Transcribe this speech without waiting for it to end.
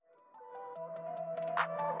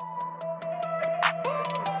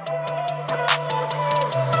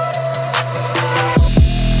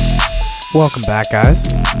Welcome back, guys.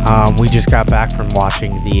 We just got back from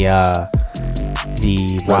watching the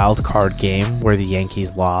wild card game where the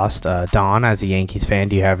Yankees lost. Don, as a Yankees fan,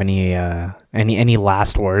 do you have any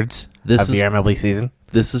last words of the MLB season?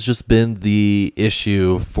 This has just been the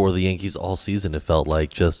issue for the Yankees all season. It felt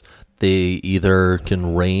like just they either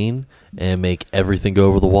can rain and make everything go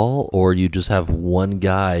over the wall, or you just have one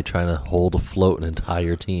guy trying to hold afloat an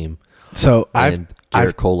entire team. So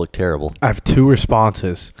Garrett Cole looked terrible. I have two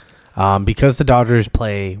responses. Because the Dodgers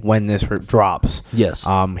play when this drops. Yes.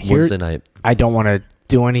 Wednesday night. I don't want to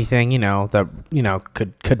do anything, that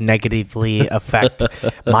could negatively affect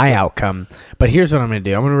my outcome. But here's what I'm going to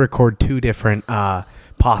do. I'm going to record two different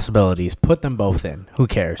possibilities. Put them both in. Who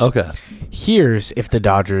cares? Okay. Here's if the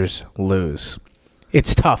Dodgers lose.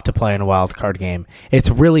 It's tough to play in a wild card game. It's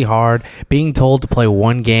really hard. Being told to play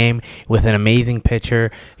one game with an amazing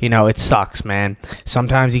pitcher, it sucks, man.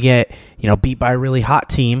 Sometimes you get, beat by a really hot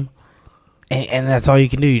team, and that's all you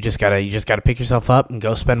can do. You just gotta pick yourself up and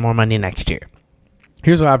go spend more money next year.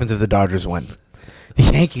 Here's what happens if the Dodgers win. The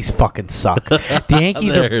Yankees fucking suck. The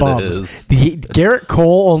Yankees are bums. Garrett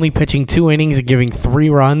Cole only pitching 2 innings and giving 3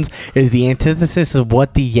 runs is the antithesis of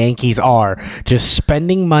what the Yankees are. Just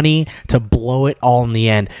spending money to blow it all in the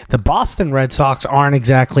end. The Boston Red Sox aren't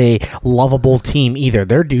exactly a lovable team either.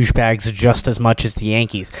 They're douchebags just as much as the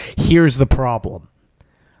Yankees. Here's the problem.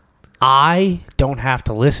 I don't have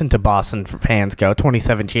to listen to Boston fans go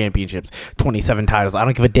 27 championships, 27 titles. I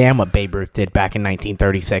don't give a damn what Babe Ruth did back in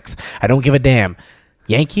 1936. I don't give a damn.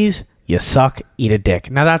 Yankees, you suck, eat a dick.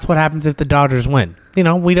 Now, that's what happens if the Dodgers win.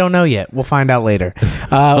 We don't know yet. We'll find out later.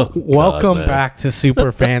 Welcome back to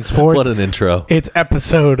SuperFan Sports. What an intro. It's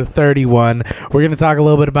episode 31. We're going to talk a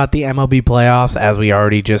little bit about the MLB playoffs, as we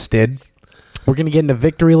already just did. We're going to get into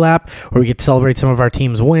victory lap, where we get to celebrate some of our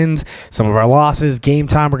team's wins, some of our losses, game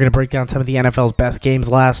time. We're going to break down some of the NFL's best games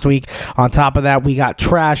last week. On top of that, we got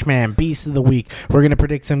Trash Man, Beast of the Week. We're going to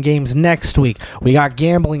predict some games next week. We got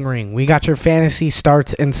Gambling Ring. We got your fantasy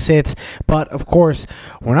starts and sits. But, of course,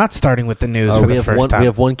 we're not starting with the news for the first time. We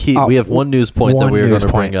have one key. We have one news point that we were going to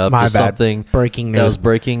bring up. My just bad. Something breaking news. That was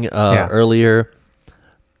breaking earlier.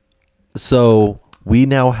 So we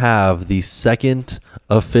now have the second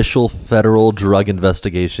official federal drug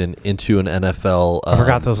investigation into an NFL. I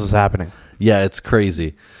forgot this was happening. Yeah, it's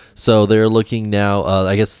crazy. So they're looking now,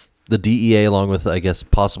 I guess the DEA, along with,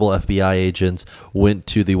 possible FBI agents, went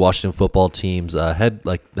to the Washington football team's the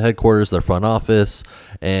headquarters, their front office,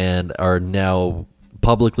 and are now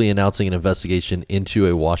publicly announcing an investigation into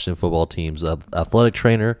a Washington football team's athletic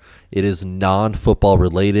trainer. It is non-football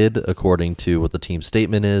related, according to what the team's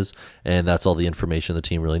statement is, and that's all the information the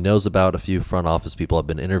team really knows about. A few front office people have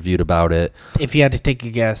been interviewed about it. If you had to take a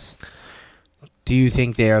guess, do you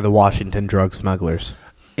think they are the Washington drug smugglers?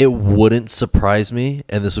 It wouldn't surprise me,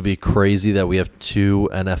 and this would be crazy that we have 2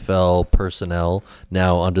 NFL personnel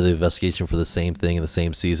now under the investigation for the same thing in the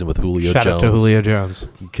same season with Julio Jones. Shout out to Julio Jones.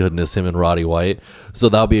 Goodness, him and Roddy White. So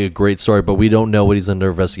that'll be a great story, but we don't know what he's under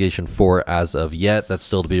investigation for as of yet. That's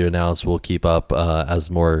still to be announced. We'll keep up as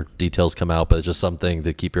more details come out, but it's just something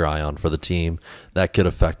to keep your eye on for the team. That could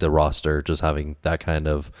affect the roster, just having that kind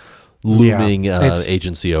of looming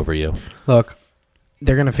agency over you. Look,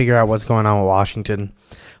 they're going to figure out what's going on with Washington.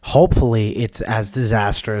 Hopefully, it's as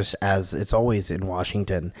disastrous as it's always in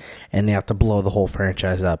Washington, and they have to blow the whole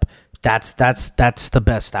franchise up. That's the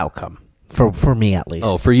best outcome for me, at least.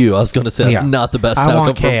 Oh, for you, I was going to say that's not the best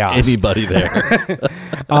outcome for anybody there.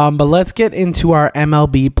 But let's get into our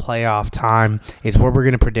MLB playoff time. Is where we're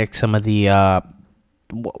going to predict some of the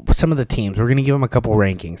teams. We're going to give them a couple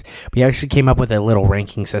rankings. We actually came up with a little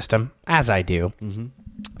ranking system, as I do. Mm-hmm.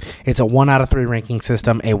 It's a 1 out of 3 ranking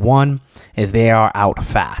system. A 1 is they are out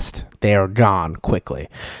fast. They are gone quickly.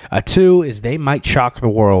 A 2 is they might shock the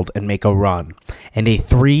world and make a run. And a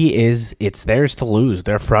 3 is it's theirs to lose.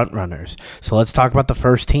 They're front runners. So let's talk about the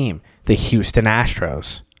first team, the Houston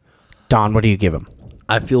Astros. Don, what do you give them?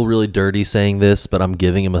 I feel really dirty saying this, but I'm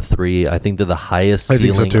giving him a 3. I think they're the highest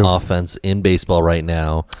ceiling offense in baseball right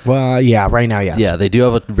now. Well, yeah, right now, yes. Yeah, they do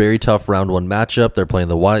have a very tough round 1 matchup. They're playing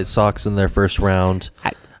the White Sox in their first round.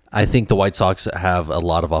 I think the White Sox have a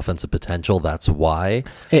lot of offensive potential. That's why.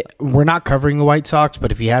 We're not covering the White Sox,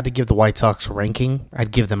 but if you had to give the White Sox a ranking,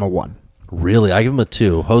 I'd give them a 1. Really? I give them a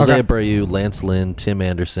 2. Jose Abreu, Lance Lynn, Tim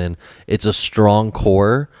Anderson. It's a strong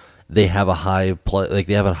core. They have a high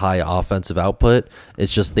offensive output.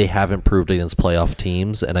 It's just they haven't proved against playoff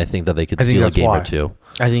teams, and I think that they could steal a game or two.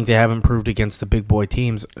 I think they haven't proved against the big boy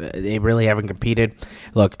teams. They really haven't competed.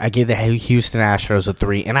 Look, I gave the Houston Astros a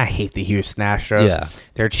 3, and I hate the Houston Astros. Yeah.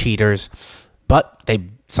 They're cheaters, but they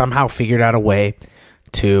somehow figured out a way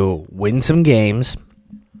to win some games,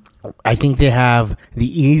 I think they have the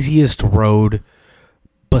easiest road,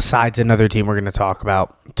 besides another team we're going to talk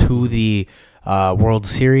about, to the World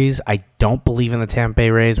Series. I don't believe in the Tampa Bay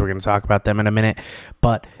Rays. We're going to talk about them in a minute,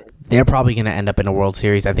 but they're probably going to end up in a World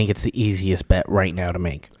Series. I think it's the easiest bet right now to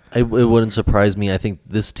make. It wouldn't surprise me. I think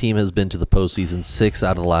this team has been to the postseason 6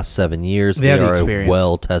 out of the last 7 years. They are a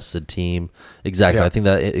well-tested team. Exactly. Yeah. I think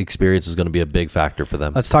that experience is going to be a big factor for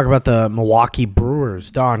them. Let's talk about the Milwaukee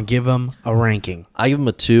Brewers. Don, give them a ranking. I give them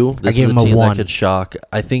a 2. This is a team that could shock.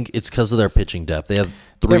 I think it's because of their pitching depth. They have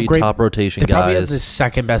 3 top rotation guys. They probably have the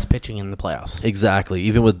second best pitching in the playoffs. Exactly.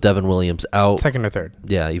 Even with Devin Williams out. Second or third.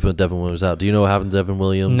 Yeah, even with Devin Williams out. Do you know what happened to Devin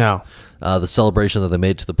Williams? No. The celebration that they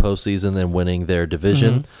made to the postseason and winning their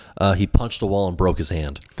division, he punched a wall and broke his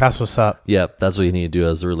hand. That's what's up. Yep, that's what you need to do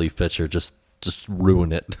as a relief pitcher. Just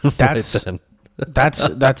ruin it. That's right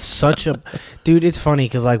that's such a dude. It's funny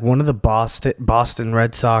because like one of the Boston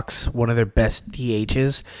Red Sox, one of their best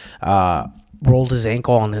DHs, rolled his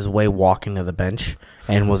ankle on his way walking to the bench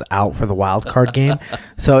and was out for the wild card game.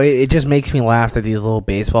 So it just makes me laugh that these little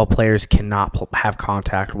baseball players cannot have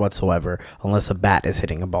contact whatsoever unless a bat is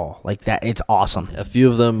hitting a ball like that. It's awesome. A few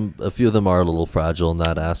of them are a little fragile in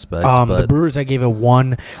that aspect. The Brewers, I gave it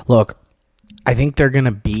 1. Look, I think they're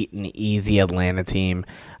gonna beat an easy Atlanta team.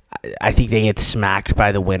 I think they get smacked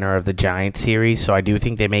by the winner of the Giants series, so I do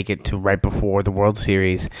think they make it to right before the World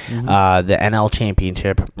Series, the NL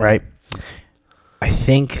Championship, right? I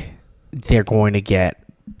think they're going to get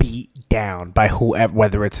beat down by whoever,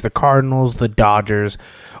 whether it's the Cardinals, the Dodgers,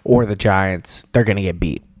 or the Giants. They're going to get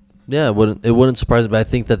beat. Yeah, it wouldn't surprise me, but I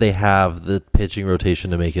think that they have the pitching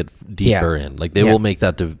rotation to make it deeper in. Like they will make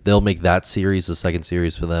that. They'll make that series, the second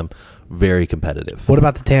series for them, very competitive. What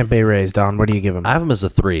about the Tampa Bay Rays, Don? What do you give them? I have them as a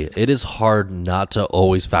 3. It is hard not to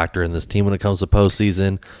always factor in this team when it comes to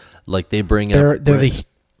postseason. Like they bring they're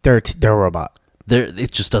a robot.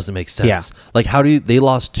 It just doesn't make sense. Yeah. Like how do they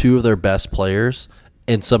lost 2 of their best players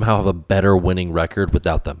and somehow have a better winning record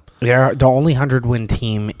without them? They're the only 100-win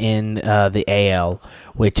team in the AL,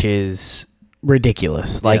 which is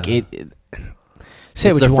ridiculous. Like it's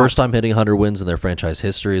their first time hitting 100 wins in their franchise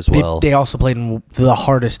history as well. They also played in the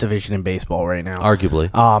hardest division in baseball right now.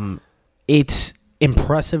 Arguably. It's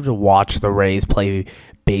impressive to watch the Rays play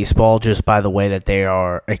baseball just by the way that they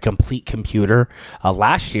are a complete computer.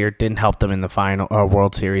 Last year didn't help them in the final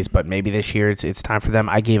World Series, but maybe this year it's time for them.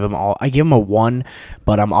 I gave them a 1,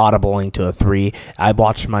 but I'm audibling to a 3. I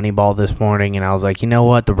watched Moneyball this morning and I was like, you know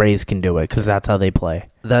what, the Rays can do it because that's how they play.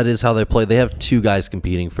 That is how they play. They have 2 guys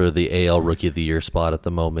competing for the AL Rookie of the Year spot at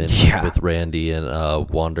the moment with Randy and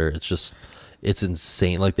Wander. It's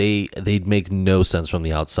insane. Like they'd make no sense from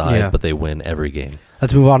the outside, but they win every game.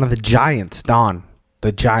 Let's move on to the Giants, Don.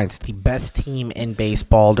 The Giants, the best team in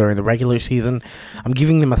baseball during the regular season. I'm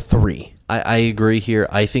giving them a 3. I agree here.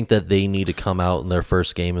 I think that they need to come out in their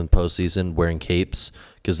first game in postseason wearing capes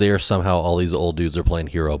because they are somehow all these old dudes are playing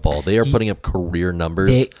hero ball. They are putting up career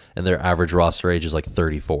numbers, and their average roster age is like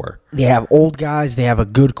 34. They have old guys. They have a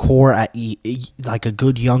good core, like a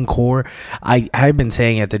good young core. I've been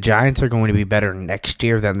saying it. The Giants are going to be better next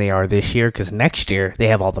year than they are this year because next year they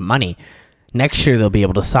have all the money. Next year, they'll be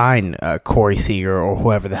able to sign Corey Seager or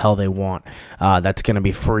whoever the hell they want. That's going to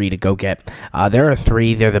be free to go get. They're a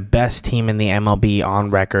 3. They're the best team in the MLB on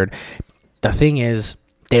record. The thing is,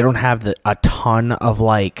 they don't have a ton of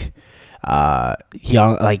young,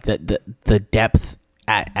 like the depth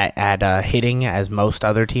at hitting as most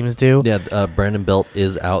other teams do. Yeah, Brandon Belt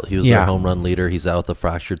is out. He was their home run leader. He's out with a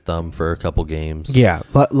fractured thumb for a couple games. Yeah,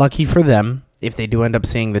 lucky for them. If they do end up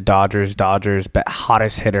seeing the Dodgers, but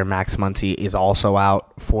hottest hitter Max Muncy is also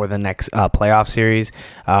out for the next playoff series.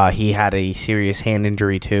 He had a serious hand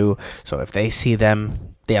injury too, so if they see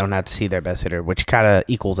them, they don't have to see their best hitter, which kind of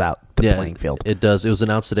equals out the playing field. It does. It was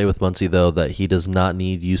announced today with Muncy though that he does not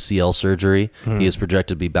need UCL surgery. He is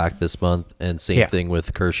projected to be back this month, and same thing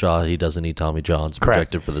with Kershaw. He doesn't need Tommy John's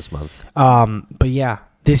projected for this month. But yeah,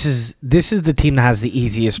 this is the team that has the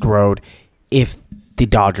easiest road if the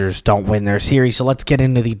Dodgers don't win their series. So let's get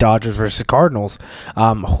into the Dodgers versus Cardinals.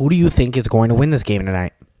 Who do you think is going to win this game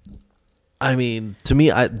tonight? I mean, to me,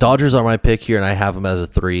 Dodgers are my pick here, and I have them as a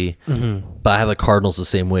 3. But I have the Cardinals the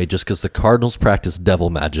same way, just because the Cardinals practice devil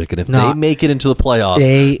magic, and if they make it into the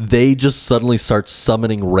playoffs, they just suddenly start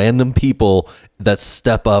summoning random people that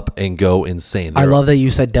step up and go insane. I love that you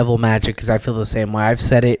said devil magic because I feel the same way. I've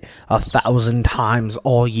said it 1,000 times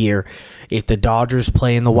all year. If the Dodgers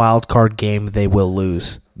play in the wild card game, they will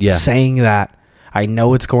lose. Yeah. Saying that, I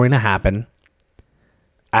know it's going to happen.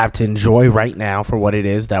 I have to enjoy right now for what it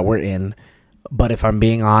is that we're in. But if I'm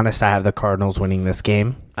being honest, I have the Cardinals winning this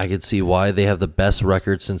game. I could see why. They have the best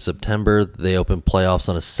record since September. They opened playoffs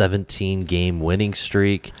on a 17-game winning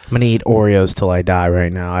streak. I'm gonna eat Oreos till I die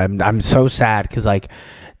right now. I'm so sad because like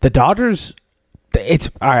the Dodgers. It's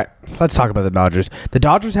all right. Let's talk about the Dodgers. The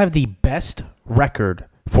Dodgers have the best record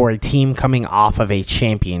for a team coming off of a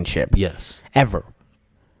championship. Yes, ever.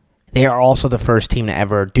 They are also the first team to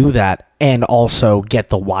ever do that and also get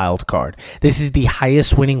the wild card. This is the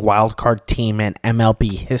highest winning wild card team in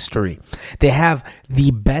MLB history. They have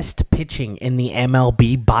the best pitching in the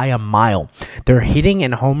MLB by a mile. Their hitting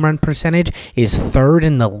and home run percentage is third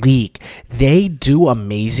in the league. They do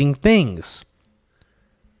amazing things.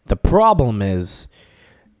 The problem is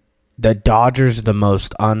the Dodgers are the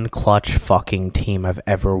most unclutch fucking team I've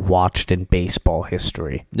ever watched in baseball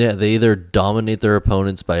history. Yeah, they either dominate their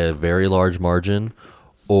opponents by a very large margin,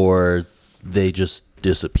 or they just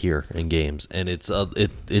disappear in games. And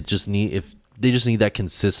they just need that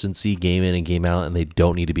consistency game in and game out, and they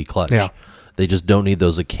don't need to be clutch. Yeah. They just don't need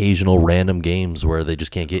those occasional random games where they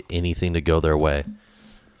just can't get anything to go their way.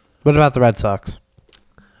 What about the Red Sox?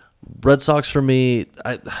 Red Sox for me,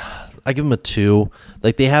 I give them a 2.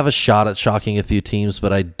 Like, they have a shot at shocking a few teams,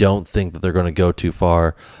 but I don't think that they're going to go too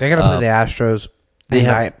far. They're going to play the Astros.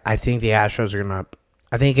 I think the Astros are going to.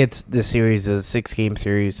 I think the series is a 6-game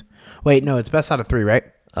series. Wait, no, it's best out of 3, right?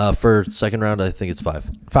 For second round, I think it's 5.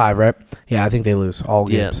 5, right? Yeah, I think they lose all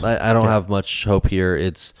games. Yeah, I don't have much hope here.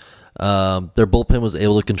 It's their bullpen was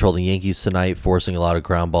able to control the Yankees tonight, forcing a lot of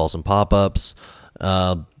ground balls and pop-ups.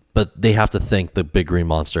 But they have to thank the big green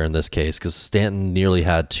monster in this case, because Stanton nearly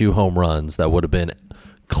had 2 home runs that would have been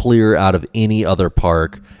clear out of any other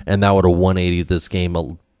park, and that would have 180 this game.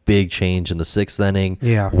 A big change in the 6th inning,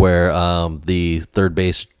 where the third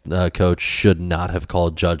base coach should not have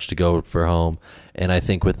called Judge to go for home. And I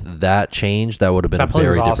think with that change, that would have been a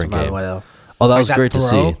very different game. By the way, though. Oh, that was great to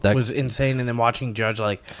see. That was insane. And then watching Judge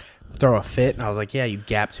throw a fit, and I was like, yeah, you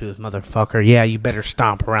gap-toothed motherfucker. Yeah, you better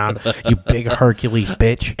stomp around, you big Hercules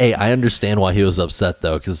bitch. Hey, I understand why he was upset,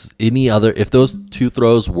 though, because if those 2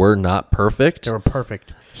 throws were not perfect, they were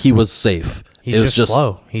perfect. He was safe. He's just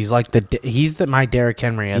slow. He's like my Derrick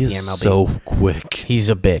Henry of the MLB. He's so quick. He's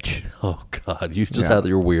a bitch. Oh God, you just have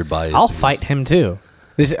your weird biases. I'll fight him too.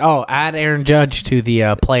 Add Aaron Judge to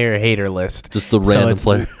the player hater list. Just the random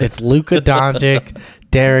player. It's Luka Doncic,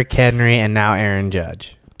 Derrick Henry, and now Aaron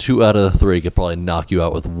Judge. 2 out of the 3 could probably knock you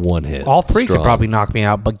out with 1 hit. All 3 could probably knock me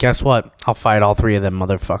out, but guess what? I'll fight all 3 of them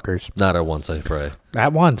motherfuckers. Not at once, I pray.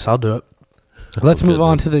 At once, I'll do it. Let's move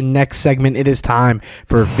on to the next segment. It is time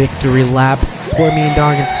for Victory Lap. It's where me and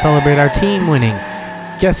Don get to celebrate our team winning.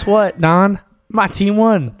 Guess what, Don? My team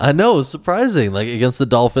won. I know, it's surprising. Like, against the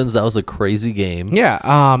Dolphins, that was a crazy game. Yeah,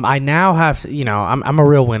 I now have, I'm a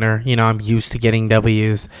real winner. I'm used to getting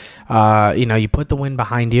W's. You put the win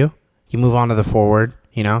behind you. You move on to the forward.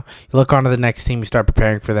 You look on to the next team. You start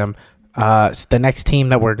preparing for them. The next team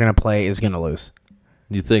that we're going to play is going to lose.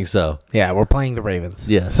 You think so? Yeah, we're playing the Ravens.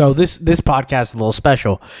 Yes. So this podcast is a little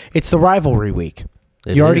special. It's the rivalry week.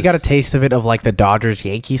 You already got a taste of it, of like the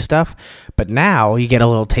Dodgers-Yankee stuff, but now you get a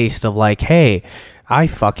little taste of like, hey, I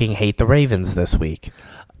fucking hate the Ravens this week.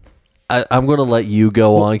 I'm going to let you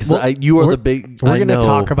go on because you are the big. We're going to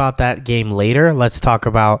talk about that game later. Let's talk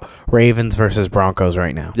about Ravens versus Broncos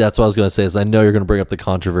right now. That's what I was going to say. Is I know you're going to bring up the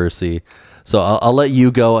controversy, so I'll let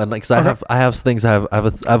you go. And because I have things. I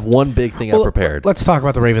have one big thing I prepared. Let's talk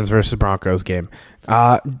about the Ravens versus Broncos game.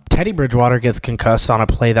 Teddy Bridgewater gets concussed on a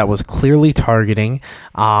play that was clearly targeting.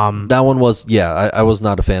 That one was I was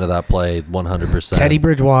not a fan of that play 100%. Teddy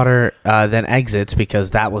Bridgewater then exits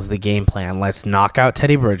because that was the game plan. Let's knock out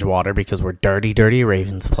Teddy Bridgewater because we're dirty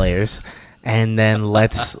Ravens players. And then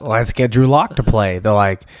let's get Drew Lock to play. They're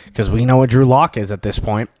like, because we know what Drew Lock is at this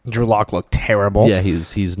point. Drew Lock looked terrible. Yeah,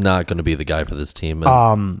 he's not going to be the guy for this team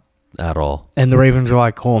at all. And the Ravens are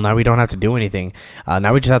like, cool, now we don't have to do anything.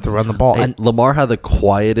 Now we just have to run the ball. Hey, and Lamar had the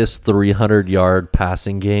quietest 300-yard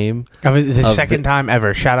passing game. It's his second time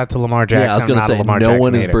ever. Shout out to Lamar Jackson. Yeah, I was going to say, no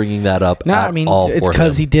one is bringing that up all it's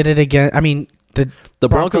because he did it again. I mean, the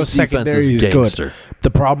Broncos defense is gangster. Good. The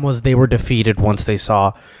problem was they were defeated once they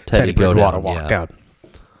saw Teddy Bridgewater walk down.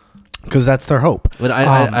 Because that's their hope. But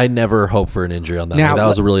I never hope for an injury on that. Now, that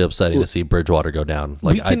was really upsetting to see Bridgewater go down.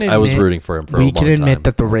 I was rooting for him for a long time. We can admit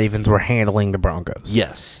that the Ravens were handling the Broncos.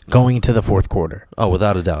 Yes. Going into the fourth quarter. Oh,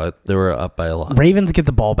 without a doubt. They were up by a lot. Ravens get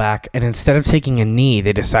the ball back, and instead of taking a knee,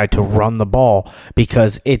 they decide to run the ball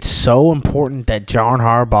because it's so important that John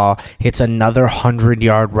Harbaugh hits another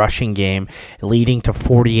 100-yard rushing game, leading to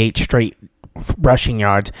 48 straight rushing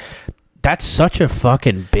yards. That's such a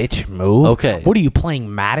fucking bitch move. Okay. What are you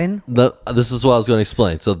playing, Madden? This is what I was going to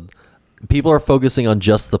explain. So people are focusing on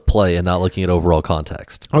just the play and not looking at overall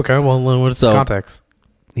context. Okay, well, what's the context?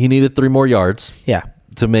 He needed 3 more yards. Yeah.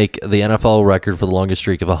 To make the NFL record for the longest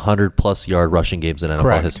streak of 100-plus yard rushing games in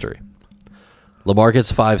NFL history. Lamar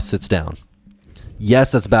gets 5, sits down.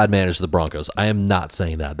 Yes, that's bad manners to the Broncos. I am not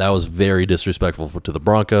saying that. That was very disrespectful to the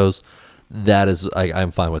Broncos. That is,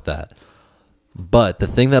 I'm fine with that. But the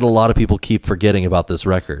thing that a lot of people keep forgetting about this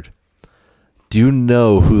record, do you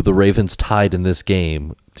know who the Ravens tied in this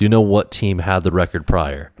game? Do you know what team had the record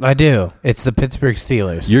prior? I do. It's the Pittsburgh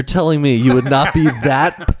Steelers. You're telling me you would not be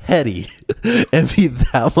that petty and be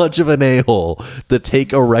that much of an a-hole to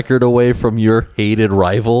take a record away from your hated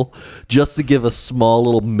rival just to give a small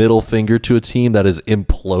little middle finger to a team that is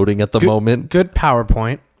imploding at the moment? Good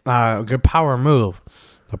PowerPoint. Good power move.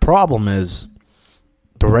 The problem is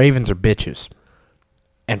the Ravens are bitches.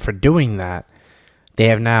 And for doing that, they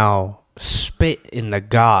have now spit in the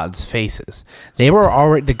gods' faces.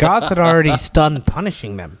 The gods had already done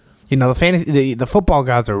punishing them. You know, the football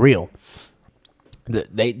gods are real.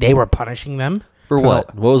 They were punishing them for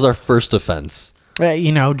what? What was our first offense?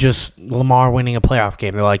 Just Lamar winning a playoff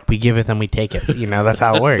game. They're like, we give it and we take it. That's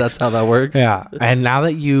how it works. That's how that works. Yeah. And now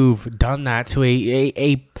that you've done that to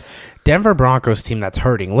a Denver Broncos team that's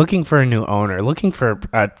hurting, looking for a new owner, looking for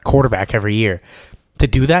a quarterback every year, to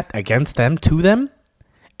do that against them, to them.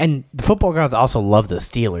 And the football gods also love the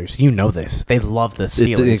Steelers. You know this. They love the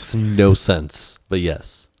Steelers. It makes no sense, but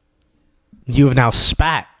yes. You have now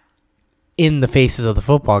spat in the faces of the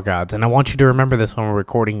football gods. And I want you to remember this when we're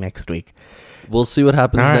recording next week. We'll see what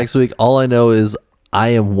happens next week. All I know is I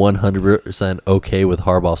am 100% okay with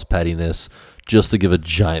Harbaugh's pettiness just to give a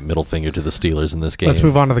giant middle finger to the Steelers in this game. Let's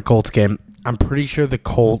move on to the Colts game. I'm pretty sure the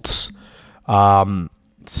Colts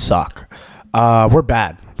suck. We're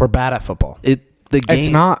bad. We're bad at football. It's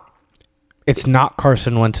not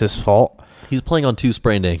Carson Wentz's fault. He's playing on 2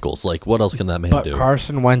 sprained ankles. Like, what else can that man do? But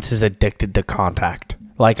Carson Wentz is addicted to contact.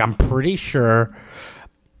 Like, I'm pretty sure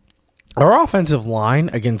our offensive line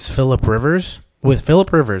against Phillip Rivers was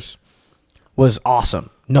awesome.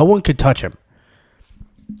 No one could touch him.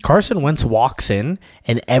 Carson Wentz walks in,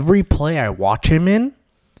 and every play I watch him in,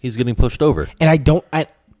 he's getting pushed over. And I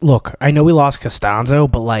know we lost Costanzo,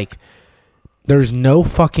 but like, there's no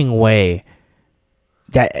fucking way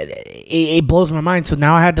that it blows my mind. So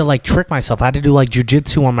now I had to like trick myself. I had to do like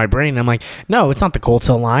jujitsu on my brain. I'm like, no, it's not the Colts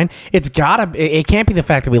line. It can't be the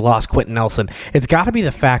fact that we lost Quentin Nelson. It's got to be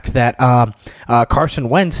the fact that Carson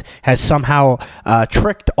Wentz has somehow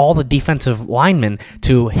tricked all the defensive linemen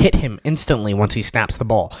to hit him instantly once he snaps the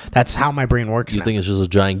ball. That's how my brain works. You think it's just a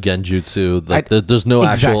giant genjutsu? There's no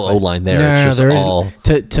actual O-line there. No, it's just all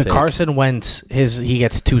to Carson Wentz. He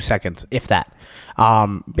gets 2 seconds, if that.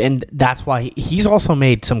 And that's why he's also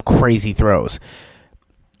made some crazy throws.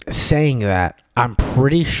 Saying that, I'm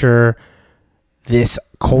pretty sure this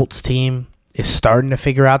Colts team is starting to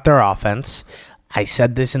figure out their offense. I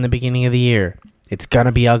said this in the beginning of the year. It's going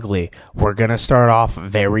to be ugly. We're going to start off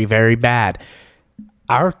very, very bad.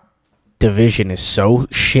 Our division is so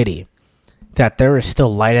shitty that there is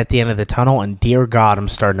still light at the end of the tunnel, and dear God, I'm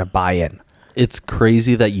starting to buy in. It's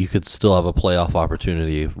crazy that you could still have a playoff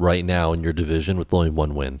opportunity right now in your division with only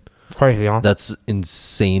 1 win. Crazy, huh? That's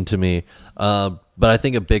insane to me. But I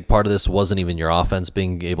think a big part of this wasn't even your offense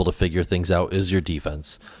being able to figure things out, is your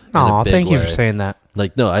defense. Oh, thank you for saying that.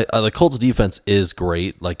 Like, no, the Colts defense is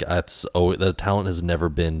great. Like, the talent has never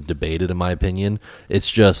been debated, in my opinion.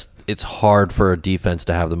 It's just, it's hard for a defense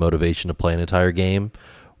to have the motivation to play an entire game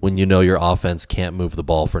when you know your offense can't move the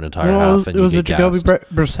ball for an entire half. And it was a Jacoby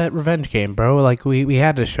Brissett revenge game, bro. Like, we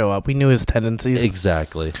had to show up. We knew his tendencies.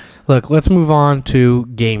 Exactly. Look, let's move on to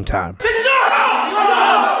game time. This is our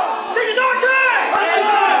house! This is our time!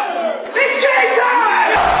 It's game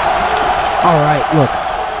time! All right, look.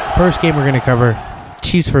 First game we're going to cover,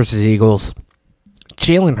 Chiefs versus Eagles.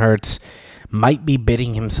 Jalen Hurts might be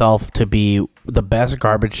bidding himself to be the best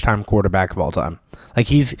garbage time quarterback of all time. Like,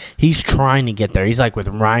 he's trying to get there. He's like with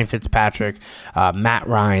Ryan Fitzpatrick, Matt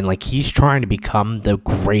Ryan. Like, he's trying to become the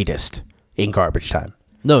greatest in garbage time.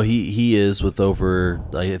 No, he is with over,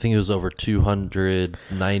 I think it was over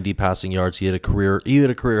 290 passing yards. He had a career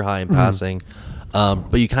high in passing.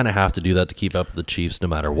 But you kind of have to do that to keep up with the Chiefs no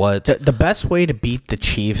matter what. The best way to beat the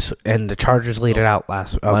Chiefs, and the Chargers laid it out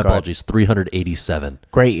last. My apologies, 387.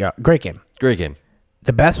 Great game. Great game.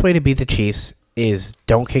 The best way to beat the Chiefs is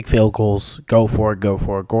don't kick field goals. Go for it.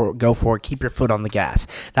 Keep your foot on the gas.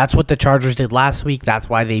 That's what the Chargers did last week. That's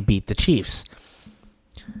why they beat the Chiefs.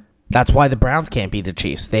 That's why the Browns can't beat the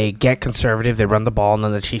Chiefs. They get conservative. They run the ball, and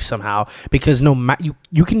then the Chiefs somehow, because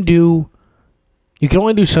you can do You can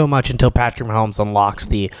only do so much until Patrick Mahomes unlocks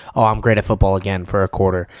I'm great at football again for a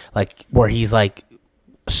quarter. Like, where he's, like,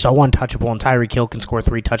 so untouchable, and Tyreek Hill can score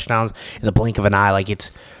 3 touchdowns in the blink of an eye. Like,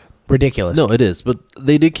 it's ridiculous. No, it is. But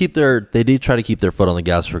they did try to keep their foot on the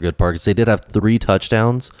gas for a good part, because they did have 3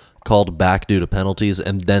 touchdowns called back due to penalties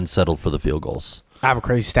and then settled for the field goals. I have a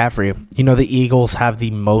crazy stat for you. You know the Eagles have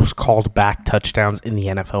the most called back touchdowns in the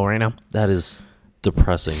NFL right now? That is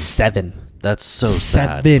depressing. 7. That's so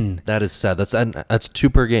sad. 7. That is sad. That's 2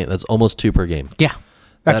 per game. That's almost 2 per game. Yeah.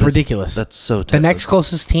 That's ridiculous. That's so The next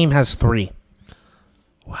closest team has 3.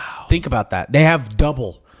 Wow. Think about that. They have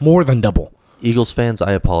double. More than double. Eagles fans,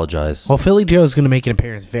 I apologize. Well, Philly Joe's going to make an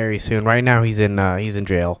appearance very soon. Right now, he's in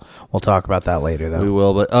jail. We'll talk about that later, though. We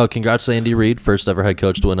will, but congrats to Andy Reid, first ever head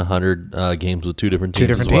coach to win 100 games with 2 different teams.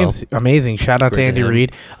 2 different teams. Amazing. Shout out to Great to Andy him.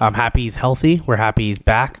 Reid. I'm happy he's healthy. We're happy he's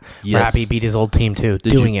back. Yes. We're happy he beat his old team, too.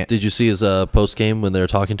 Did you see his post game when they were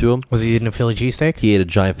talking to him? Was he eating a Philly cheesesteak? He ate a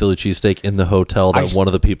giant Philly cheesesteak in the hotel that one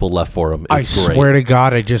of the people left for him. I It's great. swear to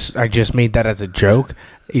God, I just made that as a joke.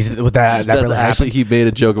 Would that That's really actually, happen? he made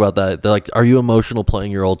a joke about that. They're like, "Are you emotional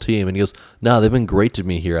playing your old team?" And he goes, "No, they've been great to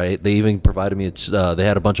me here. They even provided me. They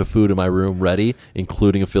had a bunch of food in my room ready,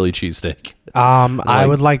 including a Philly cheesesteak." I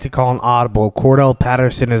would like to call an audible. Cordell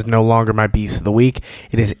Patterson is no longer my beast of the week.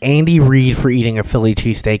 It is Andy Reid for eating a Philly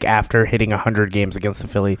cheesesteak after hitting 100 games against the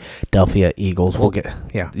Philadelphia Eagles.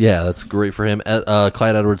 Yeah, that's great for him.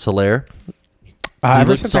 Clyde Edwards-Helaire.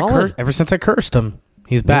 Ever since I cursed him,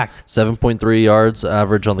 he's back. 7.3 yards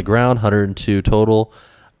average on the ground, 102 total.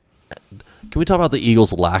 Can we talk about the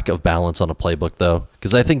Eagles' lack of balance on a playbook, though?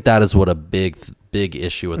 Because I think that is what a big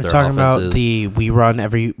issue with their offense is. Talking about we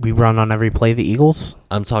run on every play. The Eagles.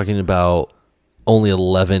 I'm talking about only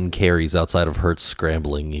 11 carries outside of Hurts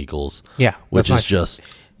scrambling Eagles. Yeah, which is just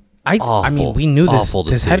I mean, we knew this.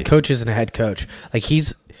 This head see. coach isn't a head coach. Like,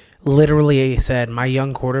 he's literally said, my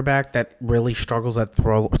young quarterback that really struggles at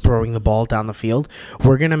throwing the ball down the field,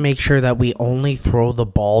 we're going to make sure that we only throw the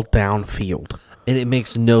ball downfield. And it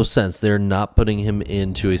makes no sense. They're not putting him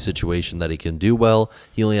into a situation that he can do well.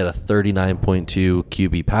 He only had a 39.2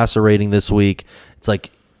 QB passer rating this week. It's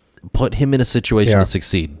like, put him in a situation to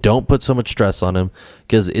succeed. Don't put so much stress on him,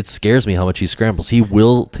 because it scares me how much he scrambles. He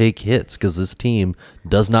will take hits because this team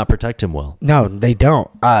does not protect him well. No, they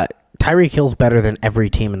don't. Tyreek Hill's better than every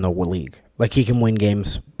team in the league. Like, he can win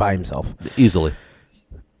games by himself. Easily.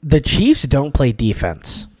 The Chiefs don't play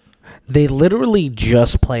defense. They literally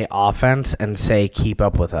just play offense and say, keep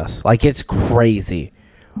up with us. Like, it's crazy.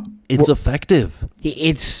 It's effective.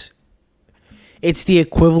 It's the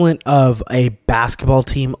equivalent of a basketball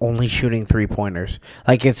team only shooting 3-pointers.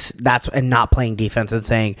 Like, and not playing defense and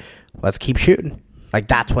saying, let's keep shooting. Like,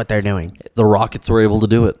 that's what they're doing. The Rockets were able to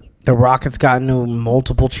do it. The Rockets got into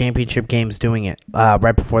multiple championship games doing it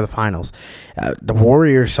right before the finals. The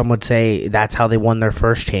Warriors, some would say, that's how they won their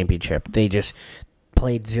first championship. They just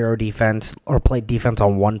played zero defense, or played defense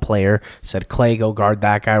on one player, said, Clay, go guard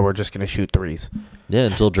that guy. We're just going to shoot threes. Yeah,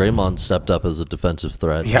 until Draymond stepped up as a defensive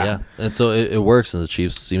threat. Yeah. And so it works, and the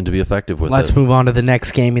Chiefs seem to be effective with it. Let's move on to the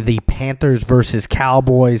next game, the Panthers versus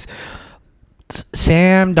Cowboys.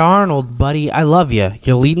 Sam Darnold, buddy, I love you.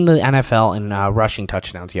 You're leading the NFL in rushing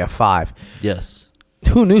touchdowns. You have 5. Yes.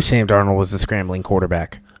 Who knew Sam Darnold was a scrambling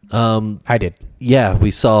quarterback? I did. Yeah, we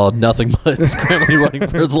saw nothing but scrambling running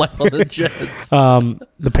for his life on the Jets.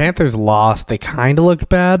 The Panthers lost. They kind of looked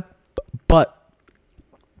bad, but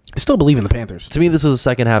I still believe in the Panthers. To me, this was a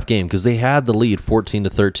second half game because they had the lead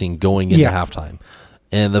 14-13 going into halftime.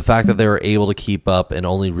 And the fact that they were able to keep up and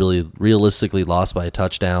only really realistically lost by a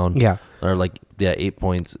touchdown, or 8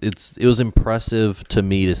 points, it was impressive to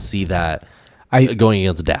me to see that going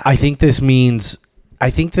against Dak. I think this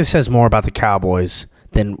says more about the Cowboys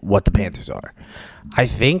than what the Panthers are. I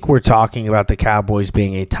think we're talking about the Cowboys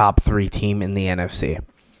being a top 3 team in the NFC.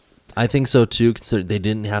 I think so too, considering they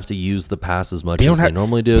didn't have to use the pass as much as they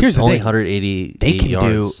normally do. Here's the only thing. 188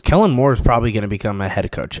 yards. Kellen Moore is probably going to become a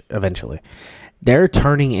head coach eventually. They're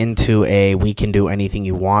turning into we can do anything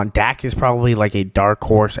you want. Dak is probably like a dark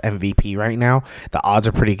horse MVP right now. The odds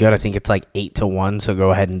are pretty good. I think it's like 8-1, so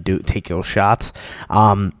go ahead and take those shots.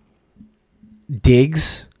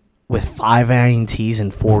 Diggs with 5 INTs in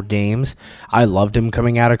 4 games. I loved him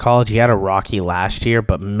coming out of college. He had a rocky last year,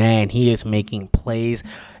 but man, he is making plays.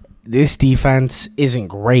 This defense isn't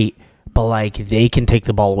great, but they can take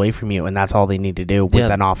the ball away from you, and that's all they need to do with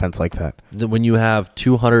an offense like that. When you have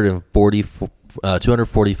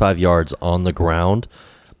 245 yards on the ground,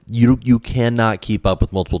 you cannot keep up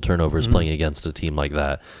with multiple turnovers playing against a team like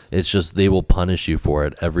that. It's just they will punish you for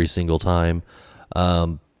it every single time.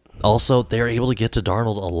 Also, they're able to get to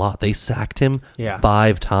Darnold a lot. They sacked him Yeah.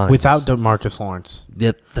 5 times. Without DeMarcus Lawrence.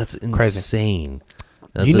 That's insane.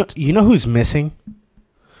 That's You know who's missing?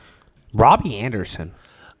 Robbie Anderson.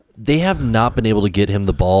 they have not been able to get him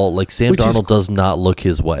the ball. Like, Sam Darnold does not look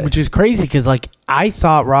his way. Which is crazy because, like, I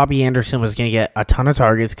thought Robbie Anderson was going to get a ton of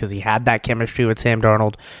targets because he had that chemistry with Sam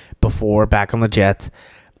Darnold before back on the Jets.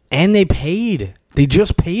 And they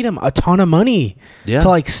just paid him a ton of money to,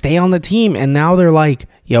 like, stay on the team. And now they're like,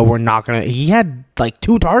 yo, we're not going to. He had, like,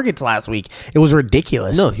 2 targets last week. It was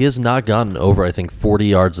ridiculous. No, he has not gotten over, I think, 40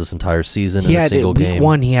 yards this entire season in a single game. Week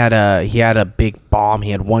 1, he had a big bomb.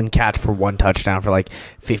 He had 1 catch for 1 touchdown for, like,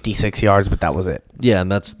 56 yards, but that was it. Yeah,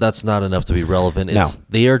 and that's not enough to be relevant.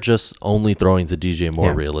 They are just only throwing to DJ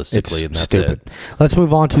Moore realistically, and that's stupid. Let's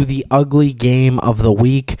move on to the ugly game of the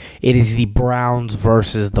week. It is the Browns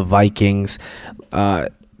versus the Vikings.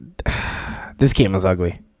 This game was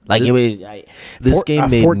ugly. Like this game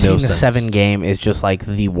made no sense. 14-7 game is just like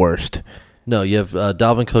the worst. No, you have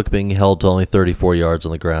Dalvin Cook being held to only 34 yards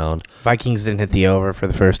on the ground. Vikings didn't hit the over for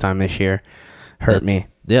the first time this year. Hurt me.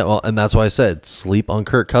 Yeah, well, and that's why I said sleep on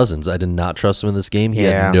Kirk Cousins. I did not trust him in this game. He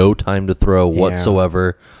had no time to throw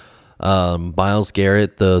whatsoever. Myles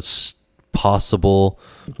Garrett, not possible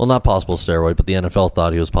steroid, but the NFL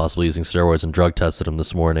thought he was possibly using steroids and drug tested him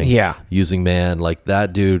this morning. Yeah. Using man. Like,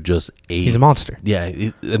 that dude just ate. He's a monster. Yeah,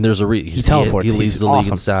 and there's a reason. He teleports. He leads the league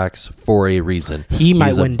in sacks for a reason. He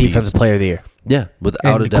might win Defensive Player of the Year. Yeah,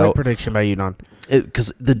 without a doubt. Great prediction by you, Don.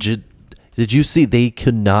 Because did you see they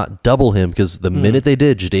could not double him because the minute they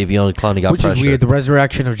did, Jadeveon Clowney got pressure. Which is weird. The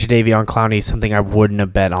resurrection of Jadeveon Clowney is something I wouldn't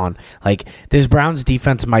have bet on. Like, this Browns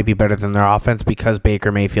defense might be better than their offense because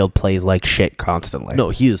Baker Mayfield plays like shit constantly. No,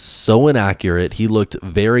 he is so inaccurate. He looked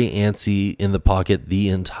very antsy in the pocket the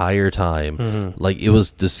entire time. Mm-hmm. Like, it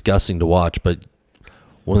was disgusting to watch, but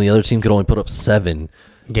when the other team could only put up 7...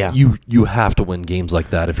 Yeah, you have to win games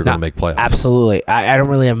like that if you're going to make playoffs. Absolutely. I don't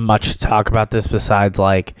really have much to talk about this besides,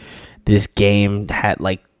 like, this game had,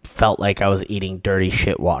 like, felt like I was eating dirty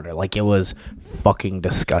shit water. Like, it was fucking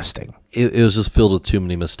disgusting. It was just filled with too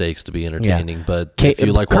many mistakes to be entertaining. Yeah. But if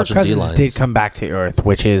you like Kirk watching Cousins D-lines, did come back to earth,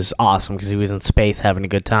 which is awesome because he was in space having a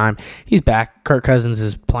good time. He's back. Kirk Cousins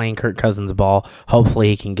is playing Kirk Cousins ball. Hopefully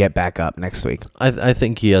he can get back up next week. I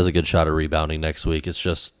think he has a good shot at rebounding next week. It's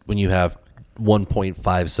just when you have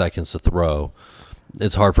 1.5 seconds to throw,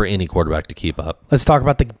 it's hard for any quarterback to keep up. Let's talk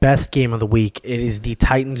about the best game of the week. It is the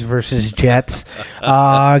Titans versus Jets.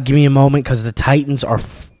 Give me a moment because the Titans are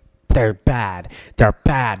they're bad. They're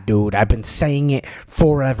bad, dude. I've been saying it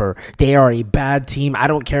forever. They are a bad team. I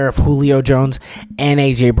don't care if Julio Jones and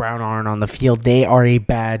A.J. Brown aren't on the field. They are a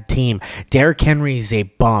bad team. Derrick Henry is a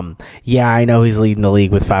bum. Yeah, I know he's leading the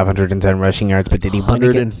league with 510 rushing yards, but did he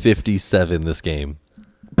 157 this game?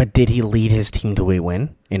 But did he lead his team to a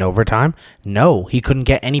win in overtime? No, he couldn't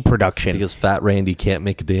get any production. Because Fat Randy can't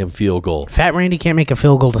make a damn field goal. Fat Randy can't make a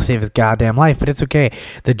field goal to save his goddamn life, but it's okay.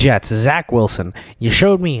 The Jets, Zach Wilson, you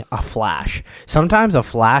showed me a flash. Sometimes a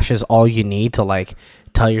flash is all you need to, like,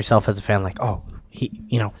 tell yourself as a fan, like, oh,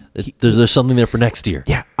 there's something there for next year.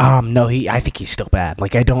 Yeah. I think he's still bad.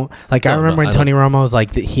 Like, I remember when Tony Romo was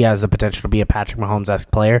like, he has the potential to be a Patrick Mahomes-esque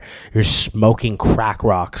player. You're smoking crack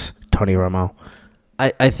rocks, Tony Romo.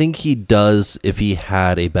 I think he does if he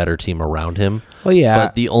had a better team around him. Well, yeah.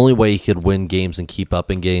 But the only way he could win games and keep up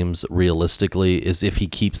in games realistically is if he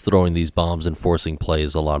keeps throwing these bombs and forcing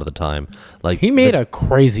plays a lot of the time. Like, he made a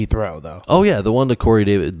crazy throw, though. Oh, yeah. The one to Corey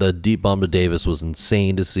Davis, the deep bomb to Davis was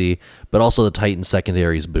insane to see. But also the Titans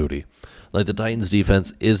secondary's booty. Like, the Titans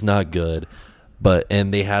defense is not good.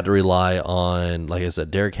 And they had to rely on, like I said,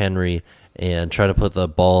 Derrick Henry and try to put the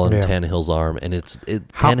ball in Tannehill's arm. And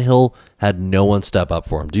Tannehill had no one step up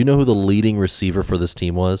for him. Do you know who the leading receiver for this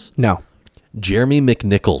team was? No. Jeremy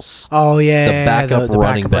McNichols. Oh, yeah. The backup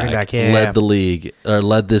running back led the league, or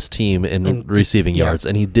led this team in receiving yards,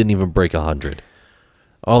 and he didn't even break 100.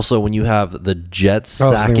 Also, when you have the Jets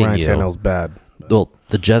sacking you. Tannehill's bad. Well,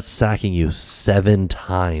 the Jets sacking you 7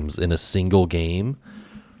 times in a single game.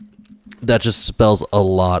 That just spells a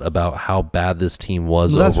lot about how bad this team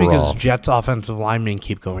was overall. That's because Jets' offensive linemen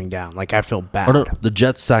keep going down. Like, I feel bad. Oh, no, the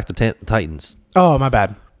Jets sacked the Titans. Oh, my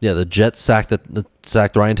bad. Yeah, the Jets sacked Ryan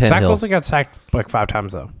Tannehill. Zach Wilson got sacked like 5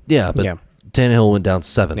 times, though. Yeah, but Tannehill went down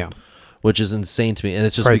 7, which is insane to me. And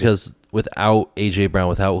it's just crazy. Because without A.J. Brown,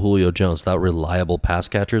 without Julio Jones, without reliable pass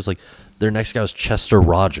catchers, like, their next guy was Chester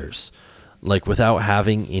Rogers. Like, without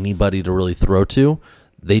having anybody to really throw to,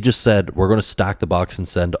 they just said, we're going to stack the box and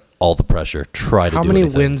send all the pressure. How many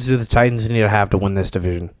wins do the Titans need to have to win this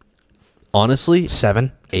division? Honestly,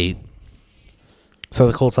 7? 8. So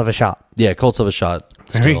the Colts have a shot. Yeah, Colts have a shot.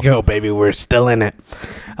 There we go, baby. We're still in it.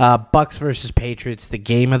 Bucks versus Patriots, the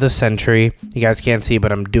game of the century. You guys can't see,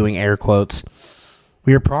 but I'm doing air quotes.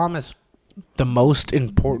 We were promised the most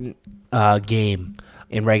important game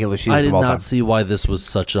in regular season I did of all not time. see why this was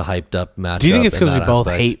such a hyped up matchup. Do you think it's because in we that both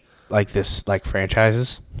aspect. hate like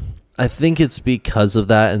franchises? I think it's because of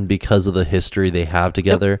that and because of the history they have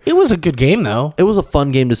together. It was a good game, though. It was a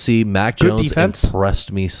fun game to see. Mac Good Jones defense.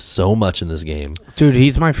 impressed me so much in this game. Dude,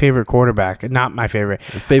 he's my favorite quarterback. Not my favorite.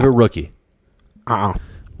 Favorite rookie? Uh-uh.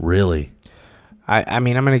 Really? I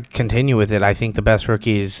mean, I'm going to continue with it. I think the best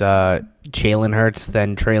rookie is Jalen Hurts,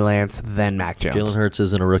 then Trey Lance, then Mac Jones. Jalen Hurts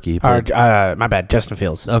isn't a rookie. Or, But my bad, Justin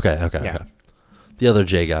Fields. okay. The other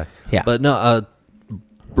J guy. Yeah. But no,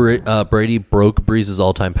 Brady broke Breeze's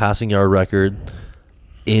all-time passing yard record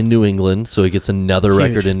in New England, so he gets another Huge.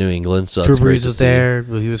 record in New England. So Drew that's great Brees to was see. there.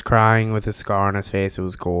 He was crying with a scar on his face. It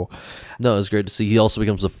was cool. No, it was great to see. He also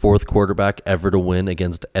becomes the fourth quarterback ever to win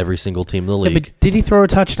against every single team in the Yeah, league. but did he throw a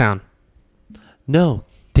touchdown? No,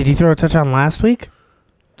 Did he throw a touchdown last week?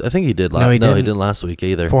 I think he did. No, he No, he didn't. didn't last week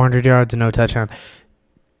either. 400 yards and no touchdown.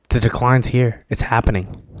 The decline's here. It's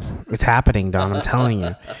happening. It's happening, Don. I'm telling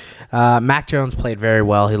you. Mac Jones played very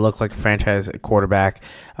well. He looked like a franchise quarterback.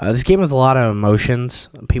 This game was a lot of emotions.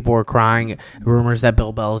 People were crying. Rumors that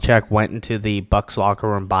Bill Belichick went into the Bucs locker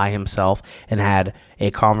room by himself and had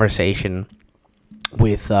a conversation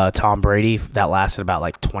with Tom Brady that lasted about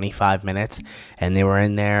like 25 minutes, and they were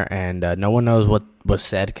in there, and no one knows what was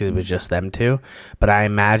said because it was just them two, but I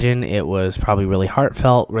imagine it was probably really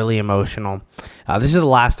heartfelt, really emotional. This is the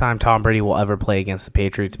last time Tom Brady will ever play against the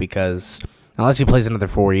Patriots, because unless he plays another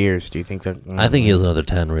 4 years, do you think that? I think he has another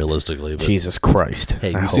 10 realistically. But Jesus Christ.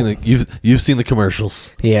 hey, I you've seen hope. you've seen the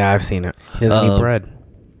commercials. Yeah, I've seen it. He doesn't eat bread.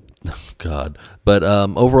 God. But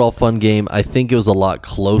overall fun game. I think it was a lot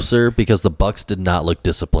closer because the Bucks did not look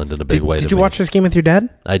disciplined in a big way. Did to you me. watch this game with your dad?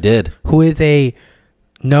 I did. Who is a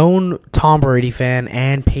known Tom Brady fan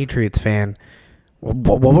and Patriots fan?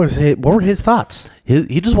 What were his thoughts?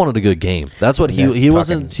 He just wanted a good game. That's what Yeah, he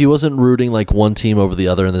wasn't rooting like one team over the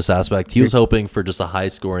other in this aspect. He was hoping for just a high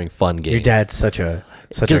scoring fun game. Your dad's such a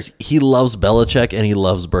Because he loves Belichick and he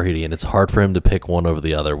loves Brady, and it's hard for him to pick one over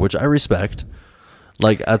the other, which I respect.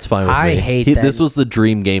 Like, that's fine with me. I hate that. This was the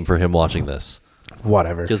dream game for him watching this.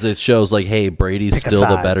 whatever. Because it shows, like, hey, Brady's Pick a still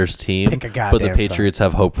the side. better team, Pick a but the goddamn Patriots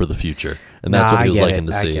have hope for the future. And that's what he was liking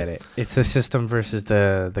to see. I get it. It's the system versus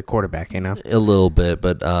the quarterback, you know? A little bit,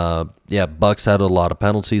 but yeah, Bucks had a lot of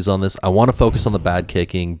penalties on this. I want to focus on the bad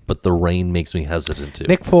kicking, but the rain makes me hesitant to.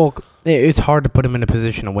 Nick Folk, it's hard to put him in a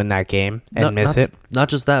position to win that game and miss it. Not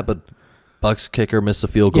just that, but Bucks kicker missed a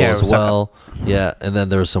field goal Yeah, it as was well. Yeah, and then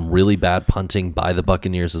there was some really bad punting by the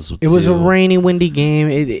Buccaneers as well. It was a rainy, windy game.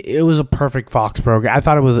 It was a perfect Fox program. I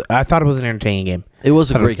thought it was an entertaining game. It was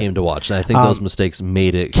a Thought it was great good. game to watch, and I think those mistakes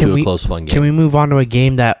made it to a close, fun game. Can we move on to a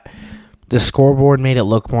game that the scoreboard made it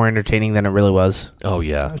look more entertaining than it really was? Oh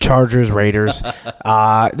yeah, Chargers, Raiders.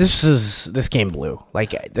 This game blew.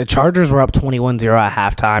 Like, the Chargers were up 21-0 at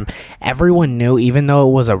halftime. Everyone knew, even though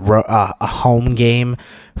it was a home game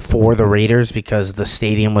for the Raiders because the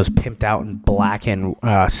stadium was pimped out in black and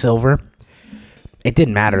silver, it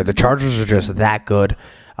didn't matter. The Chargers are just that good.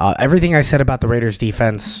 Everything I said about the Raiders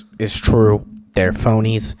defense is true. They're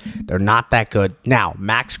phonies. They're not that good. Now,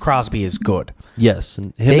 Max Crosby is good. yes,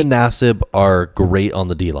 and him and Nassib are great on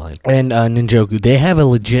the D line. And Njoku, they have a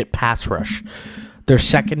legit pass rush. Their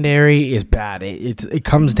secondary is bad. It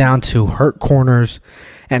comes down to hurt corners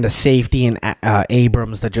and a safety and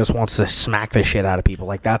Abrams that just wants to smack the shit out of people.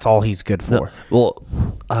 Like, that's all he's good for. Well,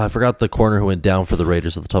 I forgot the corner who went down for the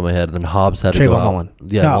Raiders at the top of my head, and then Hobbs had to go Trayvon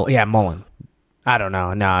out. Mullen. Mullen. I don't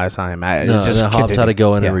know. No, it's not him. No, and then Hobbs had to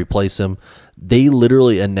go in and replace him. They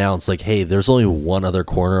literally announced, like, hey, there's only one other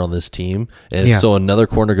corner on this team, and so another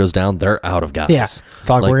corner goes down, they're out of guys. Yeah,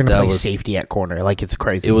 dog, Like, we're gonna that play was- safety at corner. Like, it's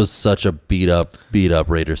crazy. It was such a beat up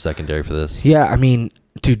Raiders secondary for this. Yeah, I mean,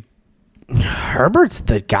 dude, Herbert's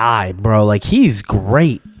the guy, bro. Like, he's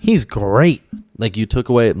great. He's great. Like, you took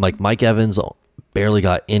away, like, Mike Evans barely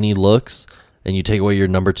got any looks, and you take away your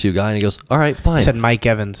number 2 guy, and he goes, all right, I fine. said Mike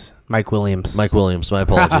Evans, Mike Williams. Mike Williams, my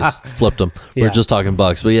apologies. Flipped him. Yeah. We're just talking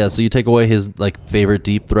Bucks. But yeah, so you take away his like favorite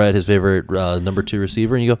deep threat, his favorite number 2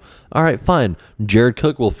 receiver, and you go, all right, fine. Jared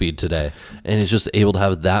Cook will feed today. And he's just able to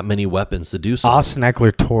have that many weapons to do so. Austin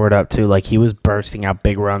Eckler tore it up too. Like, he was bursting out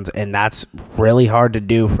big runs, and that's really hard to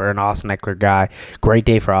do for an Austin Eckler guy. Great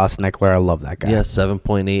day for Austin Eckler. I love that guy. Yeah,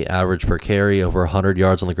 7.8 average per carry, over 100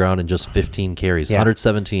 yards on the ground in just 15 carries. Yeah.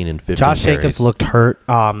 117 in 15 Josh carries. Jacobs looked hurt.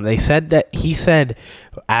 He said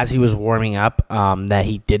as he was warming up that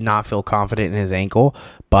he did not feel confident in his ankle,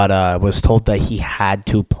 but was told that he had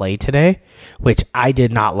to play today, which I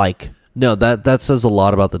did not like. No, that says a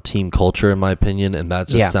lot about the team culture, in my opinion, and that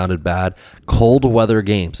just sounded bad. Cold weather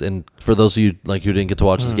games, and for those of you who didn't get to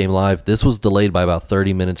watch this game live, this was delayed by about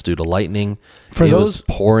 30 minutes due to lightning. It was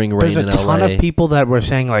pouring rain in LA. There's a ton of people that were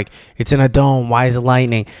saying, it's in a dome, why is it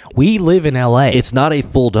lightning? We live in LA. It's not a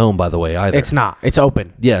full dome, by the way, either. It's not. It's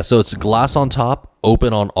open. Yeah, so it's glass on top,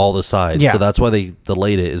 open on all the sides. Yeah. So that's why they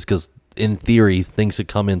delayed it, is because in theory, things could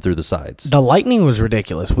come in through the sides. The lightning was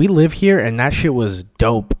ridiculous. We live here, and that shit was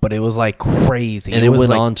dope, but it was crazy. And it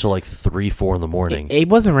went on till 3, 4 in the morning. It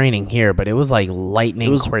wasn't raining here, but it was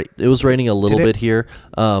lightning. It was raining a little bit here.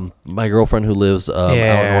 My girlfriend who lives out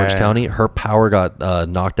in Orange County, her power got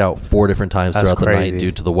knocked out 4 different times throughout the night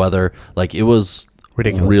due to the weather. It was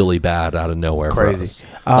ridiculous. Really bad out of nowhere. Crazy.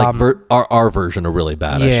 For us. Our version of really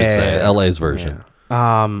bad, I should say. LA's version. Yeah.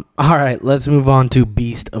 All right, let's move on to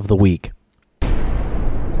Beast of the Week.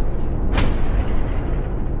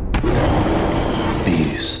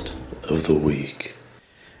 Beast of the Week.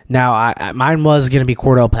 Now, mine was going to be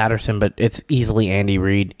Cordell Patterson, but it's easily Andy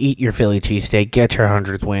Reid. Eat your Philly cheesesteak. Get your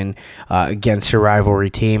 100th win against your rivalry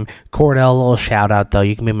team. Cordell, a little shout out, though.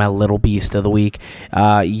 You can be my little Beast of the Week.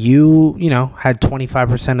 You had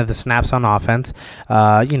 25% of the snaps on offense.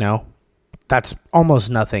 That's almost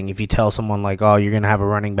nothing if you tell someone you're going to have a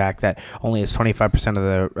running back that only has 25%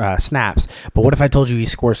 of the snaps. But what if I told you he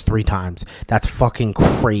scores 3 times? That's fucking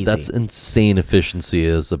crazy. That's insane efficiency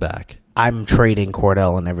as a back. I'm trading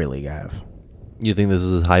Cordell in every league I have. You think this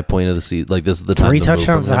is a high point of the season? This is the time 3 to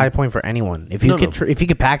touchdowns is a high point for anyone. If you if you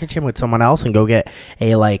could package him with someone else and go get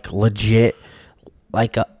a legit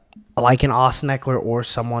an Austin Eckler or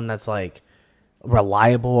someone that's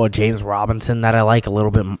reliable, or James Robinson that I like a little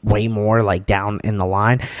bit way more down in the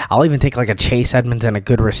line. I'll even take a Chase Edmonds and a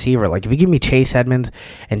good receiver. If you give me Chase Edmonds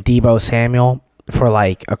and Deebo Samuel for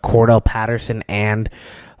a Cordell Patterson and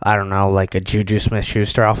I don't know, a Juju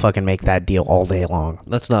Smith-Schuster, I'll fucking make that deal all day long.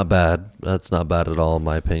 That's not bad. That's not bad at all, in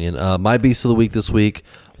my opinion. My Beast of the Week this week,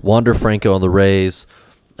 Wander Franco on the Rays.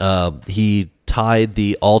 He tied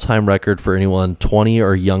the all-time record for anyone 20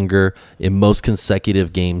 or younger in most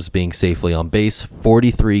consecutive games being safely on base.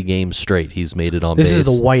 43 games straight he's made it on base. This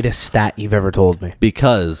is the whitest stat you've ever told me.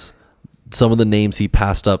 Because some of the names he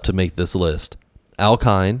passed up to make this list. Al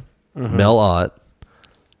Kine, Mel Ott,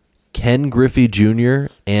 Ken Griffey Jr.,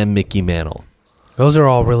 and Mickey Mantle. Those are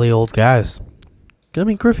all really old guys. I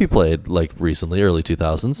mean, Griffey played recently, early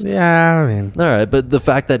 2000s. Yeah, I mean, all right, but the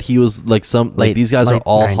fact that he was these guys are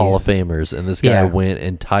all 90s. Hall of Famers, and this guy went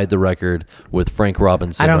and tied the record with Frank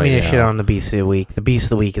Robinson. I don't mean to shit on the Beast of the Week. The Beast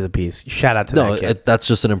of the Week is a beast. Shout out to that kid. That's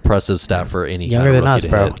just an impressive stat for any younger than us,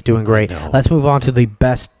 bro. Doing great. Let's move on to the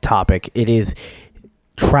best topic. It is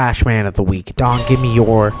Trash Man of the Week. Don, give me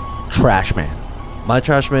your Trash Man. My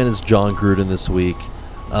Trash Man is John Gruden this week.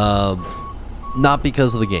 Not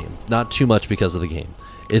because of the game. Not too much because of the game.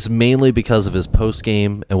 It's mainly because of his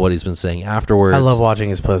post-game and what he's been saying afterwards. I love watching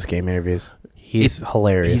his post-game interviews. He's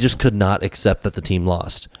hilarious. He just could not accept that the team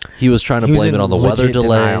lost. He was trying to blame it on the weather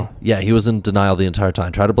delay. Denial. Yeah, he was in denial the entire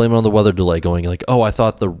time. Tried to blame it on the weather delay, going I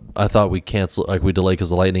thought we canceled, we delayed because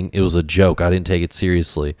of lightning. It was a joke. I didn't take it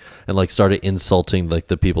seriously, and started insulting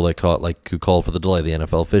the people that who called for the delay, the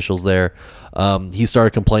NFL officials there. He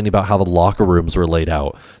started complaining about how the locker rooms were laid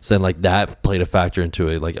out, saying that played a factor into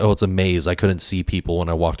it. It's a maze. I couldn't see people when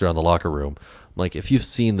I walked around the locker room. If you've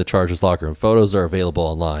seen the Chargers locker room, photos are available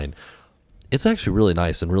online. It's actually really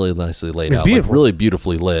nice and really nicely laid out. It's beautiful. Really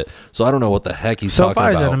beautifully lit. So I don't know what the heck he's talking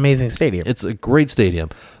about. SoFi is an amazing stadium. It's a great stadium.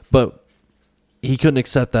 But he couldn't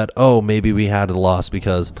accept that, maybe we had a loss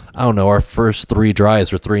because, I don't know, our first 3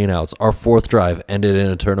 drives were 3 and outs. Our 4th drive ended in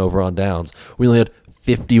a turnover on downs. We only had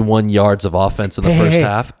 51 yards of offense in the first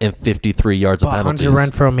half and 53 yards of penalties.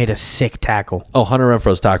 Hunter Renfrow made a sick tackle. Oh, Hunter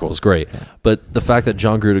Renfrow's tackle was great. Yeah. But the fact that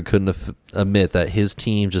John Gruden couldn't admit that his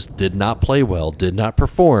team just did not play well, did not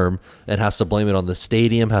perform, and has to blame it on the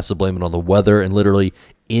stadium, has to blame it on the weather, and literally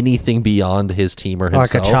anything beyond his team or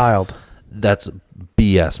himself. Like a child. That's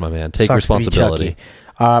BS, my man. Take responsibility.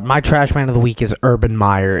 My Trash Man of the Week is Urban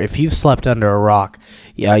Meyer. If you've slept under a rock,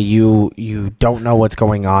 you don't know what's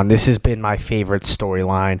going on. This has been my favorite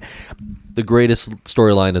storyline. The greatest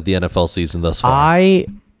storyline of the NFL season thus far. I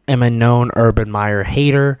am a known Urban Meyer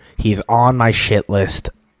hater. He's on my shit list.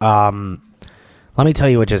 Let me tell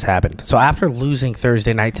you what just happened. So after losing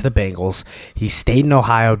Thursday night to the Bengals, he stayed in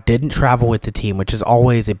Ohio, didn't travel with the team, which is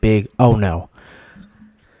always a big oh no.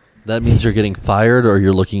 That means you're getting fired or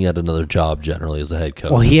you're looking at another job generally as a head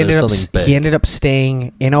coach. Well, he ended up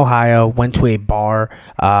staying in Ohio, went to a bar,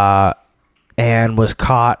 and was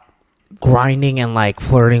caught grinding and like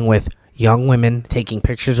flirting with young women, taking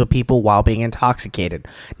pictures of people while being intoxicated.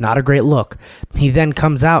 Not a great look. He then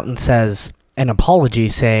comes out and says an apology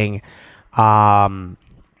saying, I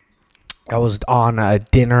was on a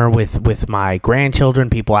dinner with my grandchildren.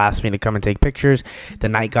 People asked me to come and take pictures. The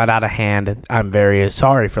night got out of hand. I'm very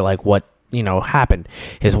sorry for like what happened.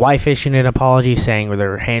 His wife issued an apology saying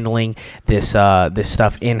they're handling this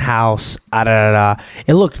stuff in-house.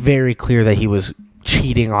 It looked very clear that he was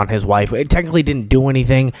cheating on his wife. It technically didn't do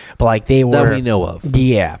anything, but like they were, that we know of.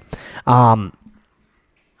 Yeah. On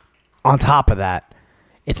top of that,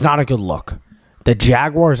 it's not a good look. The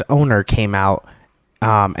Jaguars owner came out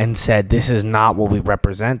and said, this is not what we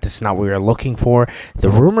represent. This is not what we are looking for. The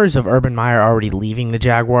rumors of Urban Meyer already leaving the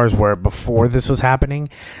Jaguars were before this was happening.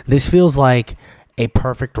 This feels like a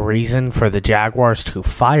perfect reason for the Jaguars to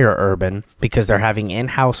fire Urban because they're having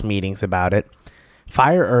in-house meetings about it.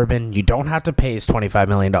 Fire Urban. You don't have to pay his $25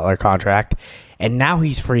 million contract. And now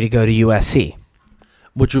he's free to go to USC.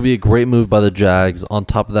 Which would be a great move by the Jags. On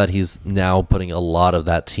top of that, he's now putting a lot of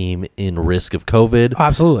that team in risk of COVID.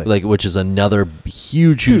 Absolutely. Which is another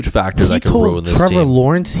huge factor that could ruin this Trevor team.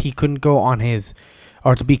 Lawrence he couldn't go on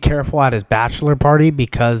to be careful at his bachelor party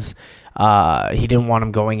because he didn't want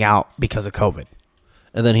him going out because of COVID.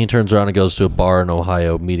 And then he turns around and goes to a bar in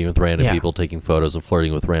Ohio, meeting with random people, taking photos and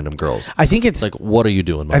flirting with random girls. I think it's like, what are you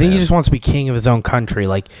doing, my I think man? he just wants to be king of his own country.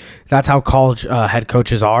 Like, that's how college head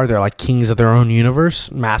coaches are. They're like kings of their own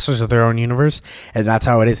universe, masters of their own universe, and that's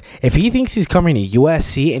how it is. If he thinks he's coming to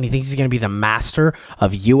USC and he thinks he's going to be the master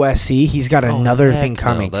of USC, he's got another thing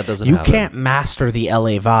coming. No, that doesn't you happen. can't master the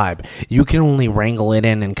LA vibe. You can only wrangle it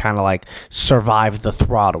in and kind of like survive the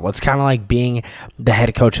throttle. It's kind of like being the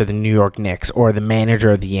head coach of the New York Knicks or the manager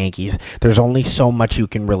of the Yankees. There's only so much you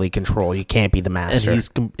can really control. You can't be the master.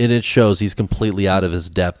 And it shows he's completely out of his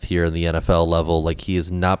depth here in the NFL level. Like, he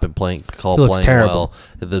has not been playing terrible.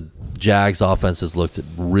 well. The Jags offense has looked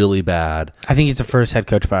really bad. I think he's the first head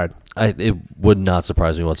coach fired. It would not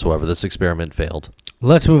surprise me whatsoever. This experiment failed.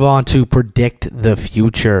 Let's move on to predict the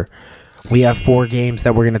future. We have 4 games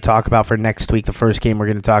that we're going to talk about for next week. The first game we're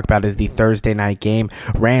going to talk about is the Thursday night game,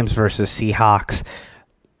 Rams versus Seahawks.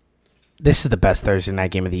 This is the best Thursday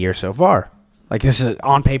night game of the year so far. Like, this is,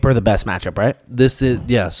 on paper, the best matchup, right? This is,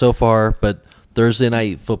 so far, but Thursday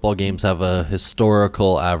night football games have a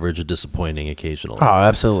historical average of disappointing occasionally. Oh,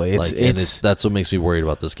 absolutely. That's what makes me worried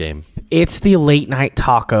about this game. It's the late night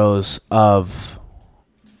tacos of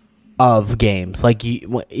games. Like,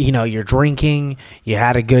 you're drinking, you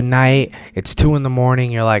had a good night, it's 2 a.m,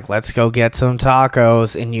 you're like, let's go get some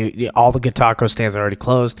tacos, and all the good taco stands are already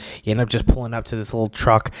closed. You end up just pulling up to this little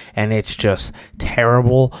truck and it's just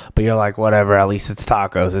terrible, but you're like, whatever, at least it's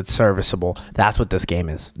tacos, it's serviceable. That's what this game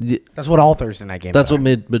is. That's what all Thursday night games That's are.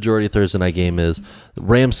 what majority Thursday night game is.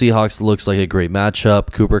 Rams Seahawks looks like a great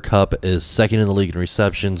matchup. Cooper Kupp is second in the league in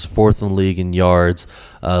receptions, 4th in the league in yards,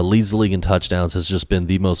 leads the league in touchdowns, has just been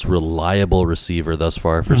the most reliable receiver thus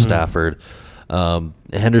far for Stafford.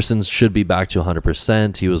 Henderson should be back to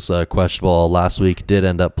 100%. He was questionable last week, did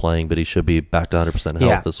end up playing, but he should be back to 100%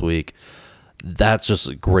 health this week. That's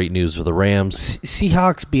just great news for the Rams.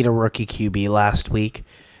 Seahawks beat a rookie QB last week.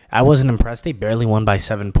 I wasn't impressed. They barely won by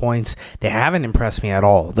 7 points. They haven't impressed me at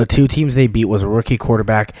all. The 2 teams they beat was a rookie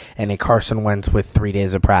quarterback and a Carson Wentz with 3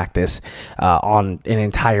 days of practice on an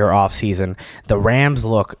entire offseason. The Rams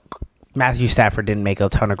look... Matthew Stafford didn't make a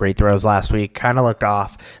ton of great throws last week. Kind of looked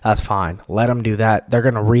off. That's fine. Let them do that. They're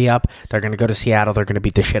going to re-up. They're going to go to Seattle. They're going to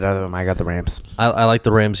beat the shit out of them. I got the Rams. I like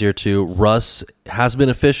the Rams here, too. Russ has been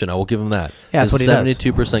efficient. I will give him that. Yeah, that's what he does.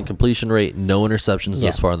 72% completion rate, no interceptions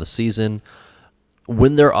thus far in the season.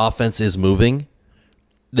 When their offense is moving,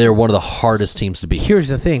 they're one of the hardest teams to beat. Here's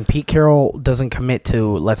the thing. Pete Carroll doesn't commit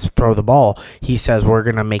to let's throw the ball. He says we're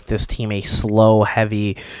going to make this team a slow,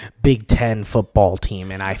 heavy Big Ten football team,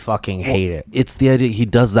 and I fucking hate it. It's the idea he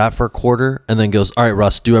does that for a quarter and then goes, all right,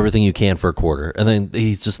 Russ, do everything you can for a quarter. And then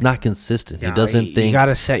he's just not consistent. He doesn't think. You got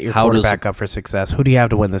to set your quarterback up for success. Who do you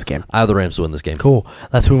have to win this game? I have the Rams to win this game. Cool.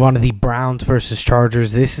 Let's move on to the Browns versus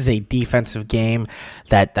Chargers. This is a defensive game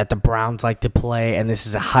that the Browns like to play, and this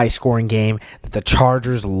is a high-scoring game that the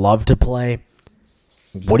Chargers love to play.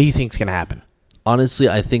 What do you think is going to happen? Honestly,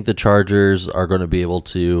 I think the Chargers are going to be able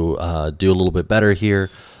to do a little bit better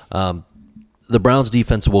here. The Browns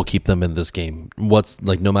defense will keep them in this game.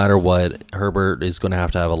 No matter what, Herbert is going to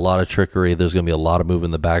have a lot of trickery. There's going to be a lot of move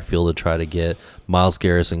in the backfield to try to get Myles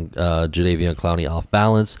Garrett and Jadeveon Clowney off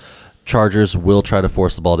balance. Chargers will try to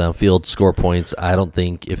force the ball downfield, score points. I don't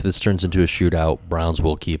think if this turns into a shootout, Browns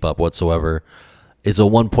will keep up whatsoever. It's a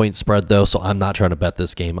 1-point spread, though, so I'm not trying to bet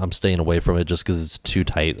this game. I'm staying away from it just because it's too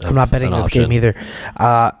tight. I'm not betting this game either.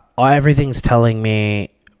 everything's telling me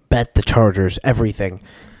bet the Chargers, everything.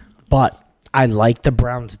 But I like the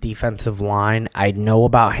Browns' defensive line. I know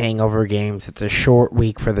about hangover games. It's a short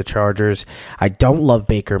week for the Chargers. I don't love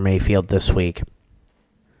Baker Mayfield this week.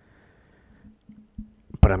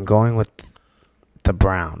 But I'm going with the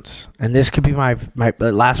Browns. And this could be my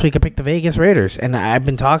last week I picked the Vegas Raiders. And I've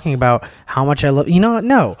been talking about how much I love. You know what?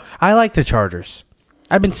 No, I like the Chargers.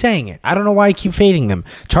 I've been saying it. I don't know why I keep fading them.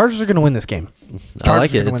 Chargers are going to win this game. I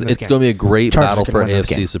like it. It's going to be a great battle for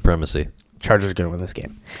AFC supremacy. Chargers are going to win this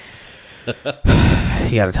game. You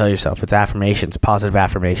got to tell yourself it's affirmations, positive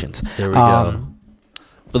affirmations. There we go.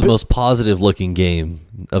 For the most positive looking game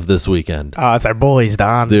of this weekend. Oh, it's our boys,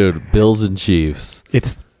 Don. Dude, Bills and Chiefs.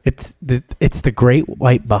 It's the Great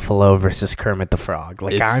White Buffalo versus Kermit the Frog.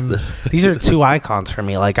 Like these are two icons for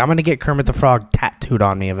me. Like I'm gonna get Kermit the Frog tattooed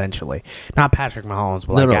on me eventually. Not Patrick Mahomes,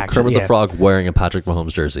 but Kermit the Frog wearing a Patrick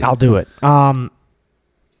Mahomes jersey. I'll do it.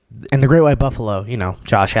 And the Great White Buffalo,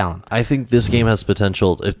 Josh Allen. I think this game has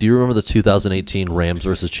potential. Do you remember the 2018 Rams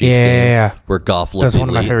versus Chiefs game? Yeah. Where Goff looked That's one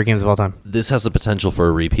of my favorite games of all time. This has the potential for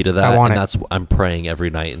a repeat of that. I want and it. I'm praying every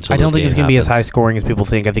night until I don't think it's going to be as high happens. scoring as people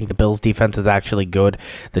think. I think the Bills' defense is actually good.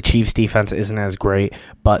 The Chiefs' defense isn't as great.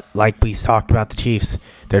 But like we talked about the Chiefs,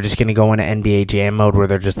 they're just going to go into NBA Jam mode where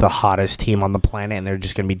they're just the hottest team on the planet, and they're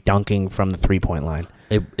just going to be dunking from the three-point line.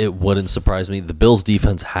 It wouldn't surprise me. The Bills'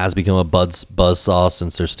 defense has become a buzzsaw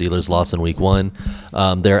since their Steelers lost in Week 1.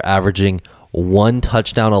 They're averaging 1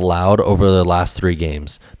 touchdown allowed over their last 3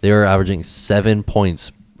 games. They are averaging 7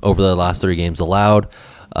 points over their last 3 games allowed,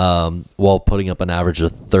 while putting up an average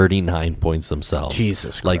of 39 points themselves.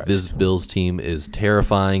 Jesus Christ. Like, this Bills team is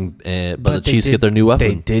terrifying, but the Chiefs get their new weapon.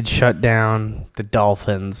 They did shut down the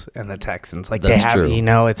Dolphins and the Texans. Like That's they have,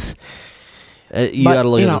 true. it's... You got to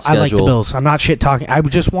look at the schedule. I like the Bills. I'm not shit talking. I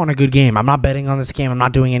just want a good game. I'm not betting on this game. I'm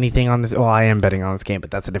not doing anything on this. Well, I am betting on this game, but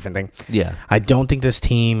that's a different thing. Yeah. I don't think this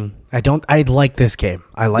team. I like this game.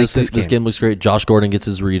 I like this game. This game looks great. Josh Gordon gets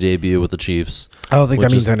his re-debut with the Chiefs. I don't think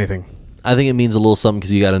that means anything. I think it means a little something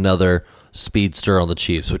because you got another speedster on the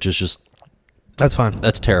Chiefs, which is just... That's fine.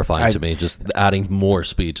 That's terrifying to me, just adding more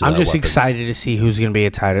speed to I'm that just weapons. excited to see who's going to be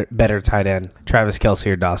a better tight end, Travis Kelce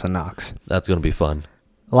or Dawson Knox. That's going to be fun.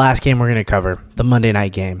 Last game we're going to cover, the Monday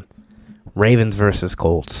night game, Ravens versus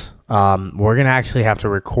Colts. We're going to actually have to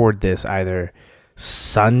record this either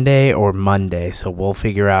Sunday or Monday, so we'll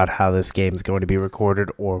figure out how this game is going to be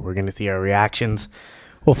recorded, or we're going to see our reactions.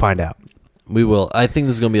 We'll find out. We will. I think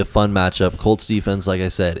this is going to be a fun matchup. Colts defense, like I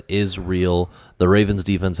said, is real. The Ravens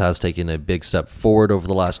defense has taken a big step forward over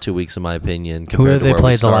the last 2 weeks, in my opinion. Who have they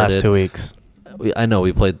played the last 2 weeks? I know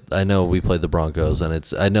we played the Broncos, and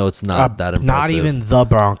it's not that impressive. Not even the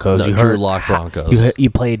Broncos. No, you Drew heard Lock Broncos. You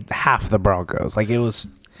played half the Broncos. Like it was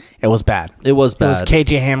bad. It was bad. It was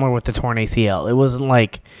KJ Hamler with the torn ACL. It wasn't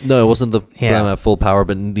like No, it wasn't them at full power,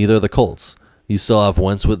 but neither are the Colts. You still have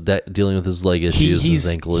Wentz with dealing with his leg issues, his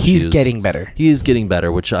ankle issues. He's getting better. He is getting better,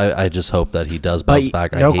 which I just hope that he does bounce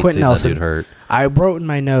back. I hate Quentin seeing Nelson, that dude hurt. I wrote in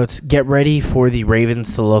my notes, get ready for the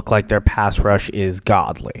Ravens to look like their pass rush is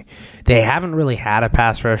godly. They haven't really had a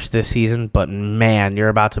pass rush this season, but man, you're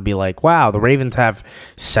about to be like, wow, the Ravens have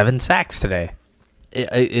 7 sacks today.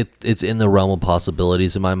 It's in the realm of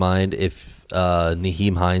possibilities in my mind. If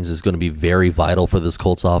Nyheim Hines is going to be very vital for this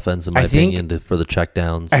Colts offense, in my opinion, for the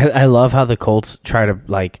checkdowns. I love how the Colts try to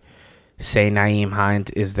say Nyheim Hines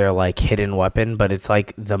is their hidden weapon, but it's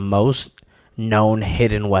the most known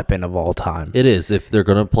hidden weapon of all time. It is. If they're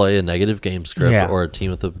going to play a negative game script or a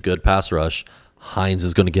team with a good pass rush, Hines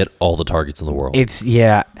is going to get all the targets in the world.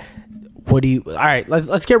 All right,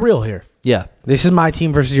 let's get real here. Yeah. This is my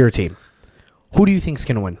team versus your team. Who do you think's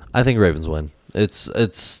going to win? I think Ravens win.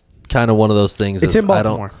 It's kind of one of those things. It's in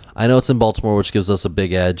Baltimore. I know it's in Baltimore, which gives us a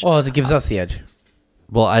big edge. Well, it gives us the edge.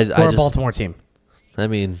 Well, We're a Baltimore team. I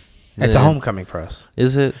mean, it's a homecoming for us.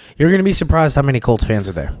 Is it? You're going to be surprised how many Colts fans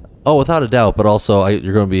are there. Oh, without a doubt. But also,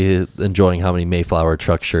 you're going to be enjoying how many Mayflower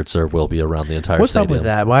truck shirts there will be around the entire What's stadium. up with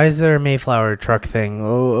that? Why is there a Mayflower truck thing?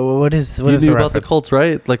 What is you the knew about reference? the Colts,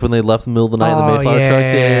 right? Like when they left in the middle of the night in the Mayflower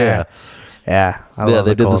trucks? Yeah. Yeah,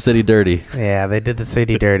 They did the city dirty. Yeah, they did the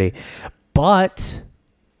city dirty. But,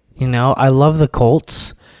 I love the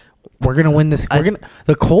Colts. We're going to win this.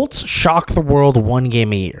 The Colts shock the world 1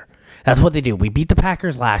 game a year. That's what they do. We beat the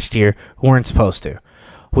Packers last year. We weren't supposed to.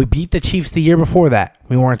 We beat the Chiefs the year before that.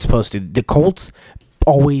 We weren't supposed to. The Colts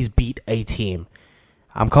always beat a team.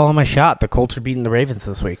 I'm calling my shot. The Colts are beating the Ravens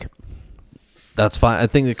this week. That's fine. I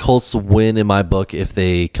think the Colts win in my book if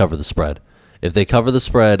they cover the spread. If they cover the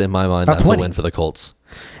spread, in my mind, that's a win for the Colts.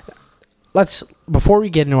 Before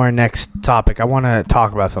we get into our next topic, I want to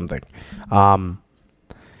talk about something.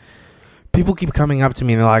 people keep coming up to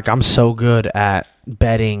me and they're like, I'm so good at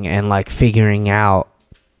betting and like figuring out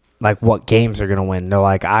like what games are going to win. They're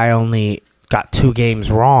like, I only got 2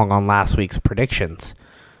 games wrong on last week's predictions.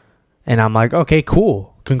 And I'm like, okay,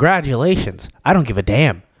 cool. Congratulations. I don't give a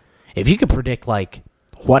damn. If you could predict like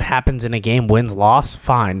what happens in a game, wins, loss,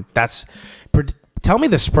 fine. Tell me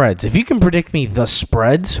the spreads. If you can predict me the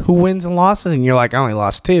spreads, who wins and losses, and you're like, I only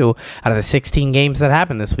lost 2 out of the 16 games that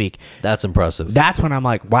happened this week. That's impressive. That's when I'm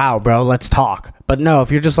like, wow, bro, let's talk. But no,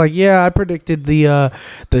 if you're just like, yeah, I predicted the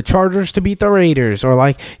Chargers to beat the Raiders, or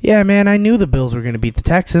like, yeah, man, I knew the Bills were going to beat the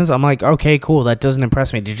Texans. I'm like, okay, cool. That doesn't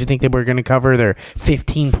impress me. Did you think they were going to cover their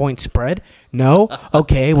 15-point spread? No?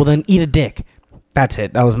 Okay, well then eat a dick. That's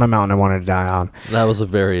it. That was my mountain I wanted to die on. That was a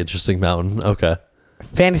very interesting mountain. Okay.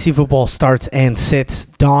 Fantasy football starts and sits.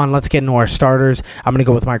 Dawn, let's get into our starters. I'm going to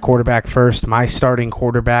go with my quarterback first. My starting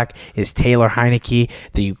quarterback is Taylor Heineke,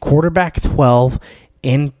 the quarterback 12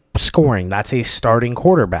 in scoring. That's a starting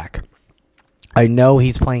quarterback. I know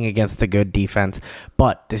he's playing against a good defense,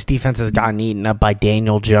 but this defense has gotten eaten up by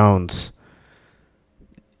Daniel Jones.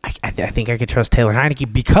 I think I could trust Taylor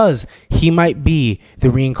Heineke because he might be the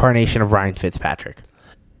reincarnation of Ryan Fitzpatrick.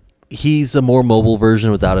 He's a more mobile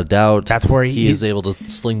version without a doubt. That's where he is able to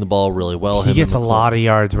sling the ball really well. He gets a lot of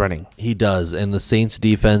yards running. He does, and the Saints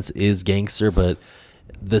defense is gangster, but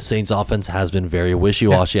the Saints offense has been very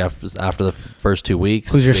wishy-washy after the first 2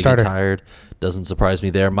 weeks. Who's your They get starter? tired. Doesn't surprise me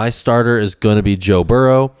there. My starter is going to be Joe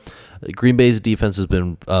Burrow. Green Bay's defense has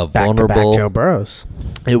been vulnerable. Back-to-back Joe Burrows.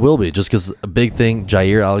 It will be, just because a big thing,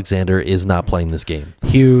 Jair Alexander is not playing this game.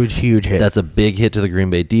 Huge hit. That's a big hit to the Green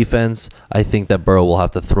Bay defense. I think that Burrow will have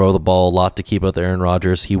to throw the ball a lot to keep up with Aaron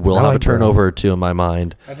Rodgers. He will have a turnover or 2 in my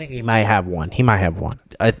mind. I think he might have one.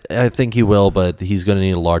 I think he will, but he's going to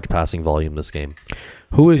need a large passing volume this game.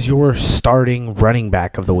 Who is your starting running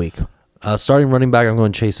back of the week? Starting running back, I'm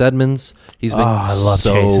going Chase Edmonds. He's been I love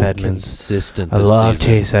so Chase Edmonds. consistent I this love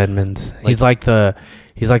season. Chase Edmonds. He's like the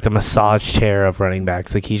massage chair of running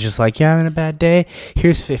backs. Like he's just like, yeah, I'm having a bad day.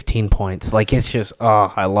 Here's 15 points. Like it's just,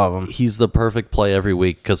 I love him. He's the perfect play every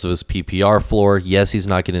week because of his PPR floor. Yes, he's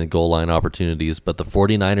not getting the goal line opportunities, but the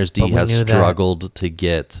 49ers D has struggled to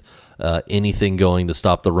get anything going to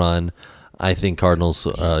stop the run. I think Cardinals.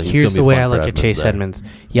 Here's the way I look at Chase Edmonds.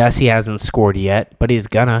 Yes, he hasn't scored yet, but he's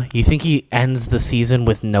gonna. You think he ends the season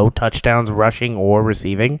with no touchdowns rushing or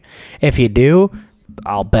receiving? If you do,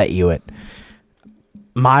 I'll bet you it.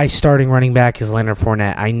 My starting running back is Leonard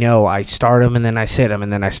Fournette. I know I start him and then I sit him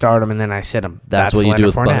and then I start him and then I sit him. That's what you do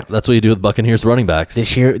with Fournette. That's what you do with Buccaneers running backs.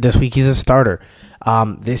 This week he's a starter.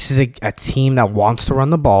 This is a team that wants to run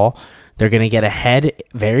the ball. They're going to get ahead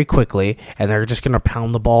very quickly, and they're just going to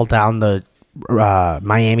pound the ball down the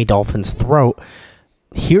Miami Dolphins' throat.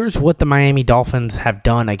 Here's what the Miami Dolphins have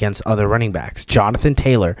done against other running backs. Jonathan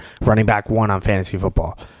Taylor, running back 1 on fantasy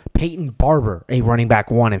football. Peyton Barber, a running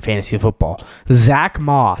back 1 in fantasy football. Zach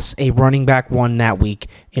Moss, a running back 1 that week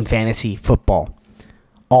in fantasy football.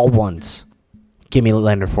 All ones. Give me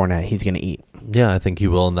Leonard Fournette. He's going to eat. Yeah, I think he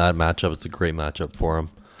will in that matchup. It's a great matchup for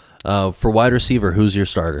him. For wide receiver, who's your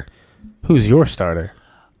starter? Who's your starter?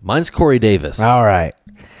 Mine's Corey Davis. All right.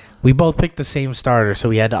 We both picked the same starter, so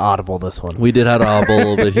we had to audible this one. We did have to audible a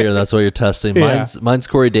little bit here. That's what you're testing. Yeah. Mine's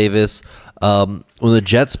Corey Davis. When the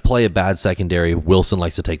Jets play a bad secondary, Wilson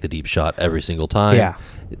likes to take the deep shot every single time. Yeah.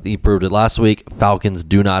 He proved it last week. Falcons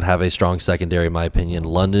do not have a strong secondary, in my opinion.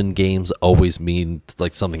 London games always mean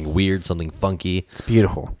like something weird, something funky. It's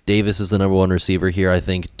beautiful. Davis is the number 1 receiver here. I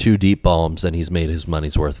think 2 deep bombs, and he's made his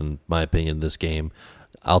money's worth, in my opinion, this game.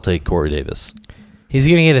 I'll take Corey Davis. He's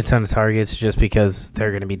going to get a ton of targets just because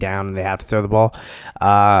they're going to be down and they have to throw the ball.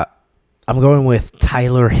 I'm going with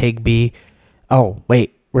Tyler Higbee. Oh,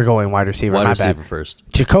 wait. We're going wide receiver. Wide My receiver bad. first.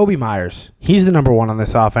 Jacoby Myers. He's the number 1 on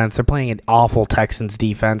this offense. They're playing an awful Texans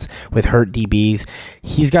defense with hurt DBs.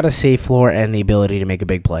 He's got a safe floor and the ability to make a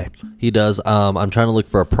big play. He does. I'm trying to look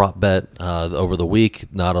for a prop bet over the week.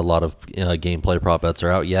 Not a lot of gameplay prop bets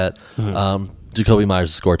are out yet. Mm-hmm. Jacoby Myers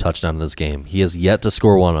has scored a touchdown in this game. He has yet to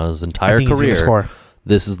score one on his entire career. He's gonna score.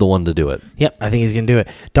 This is the one to do it. Yep, I think he's going to do it.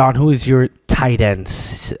 Don, who is your tight end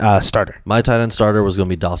starter? My tight end starter was going to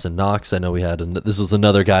be Dawson Knox. I know this was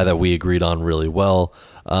another guy that we agreed on really well.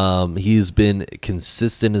 He's been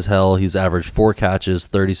consistent as hell. He's averaged 4 catches,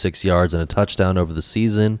 36 yards, and a touchdown over the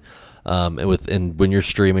season. And when you're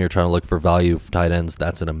streaming or trying to look for value of tight ends,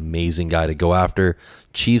 that's an amazing guy to go after.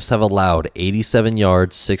 Chiefs have allowed 87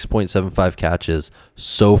 yards, 6.75 catches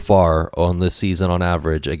so far on this season on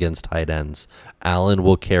average against tight ends. Allen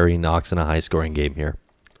will carry Knox in a high-scoring game here.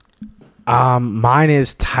 Mine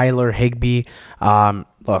is Tyler Higbee.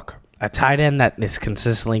 Look, a tight end that is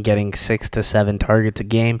consistently getting 6 to 7 targets a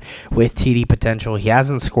game with TD potential. He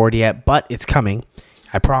hasn't scored yet, but it's coming.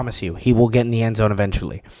 I promise you, he will get in the end zone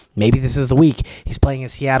eventually. Maybe this is the week. He's playing a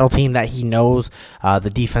Seattle team that he knows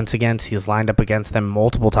the defense against. He's lined up against them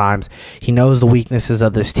multiple times. He knows the weaknesses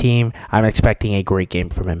of this team. I'm expecting a great game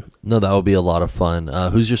from him. No, that would be a lot of fun.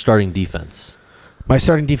 Who's your starting defense? My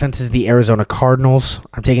starting defense is the Arizona Cardinals.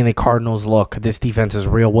 I'm taking the Cardinals look. This defense is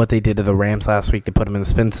real. What they did to the Rams last week, they put them in the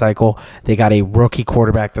spin cycle. They got a rookie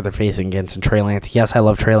quarterback that they're facing against in Trey Lance. Yes, I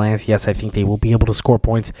love Trey Lance. Yes, I think they will be able to score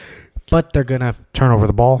points, but they're going to turn over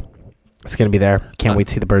the ball. It's going to be there. Can't wait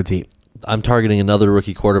to see the birds eat. I'm targeting another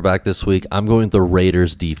rookie quarterback this week. I'm going with the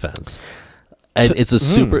Raiders defense. And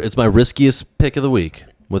it's my riskiest pick of the week.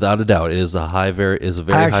 Without a doubt. It is a very high risk.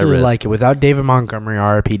 I actually like it. Without David Montgomery,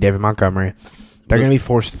 RIP David Montgomery, they're going to be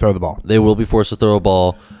forced to throw the ball. They will be forced to throw a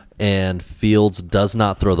ball, and Fields does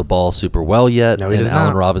not throw the ball super well yet. No, he does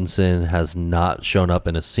Allen not. Robinson has not shown up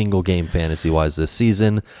in a single game fantasy-wise this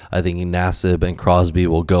season. I think Nassib and Crosby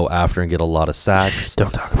will go after and get a lot of sacks.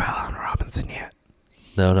 Don't talk about Allen Robinson yet.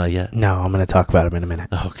 No, not yet. No, I'm going to talk about him in a minute.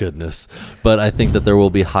 Oh, goodness. But I think that there will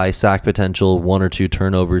be high sack potential, 1 or 2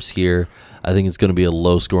 turnovers here. I think it's going to be a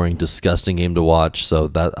low-scoring, disgusting game to watch, so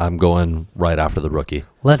that I'm going right after the rookie.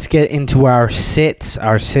 Let's get into our sits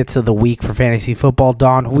of the week for fantasy football.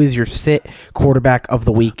 Don, who is your sit quarterback of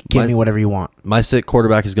the week? Give me whatever you want. My sit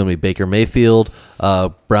quarterback is going to be Baker Mayfield.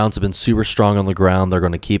 Browns have been super strong on the ground. They're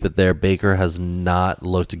going to keep it there. Baker has not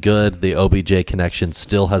looked good. The OBJ connection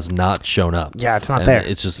still has not shown up. Yeah, it's not there.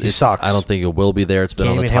 It sucks. I don't think it will be there. It's been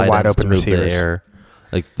Can't on the even hit tight wide ends to open move receivers. the air.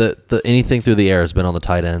 Like the anything through the air has been on the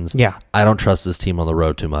tight ends. Yeah. I don't trust this team on the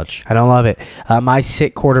road too much. I don't love it. My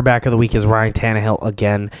sit quarterback of the week is Ryan Tannehill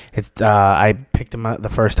again. I picked him up the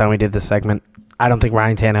first time we did this segment. I don't think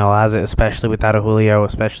Ryan Tannehill has it, especially without a Julio,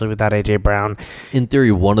 especially without A.J. Brown. In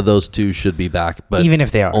theory, one of those two should be back, but even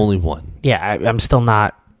if they are. only one. Yeah, I'm still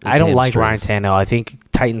not. I don't like Ryan Tannehill. I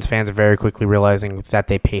think Titans fans are very quickly realizing that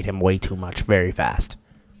they paid him way too much very fast.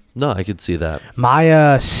 No, I could see that.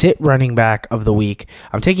 My sit running back of the week,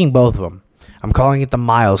 I'm taking both of them. I'm calling it the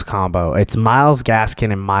Miles combo. It's Myles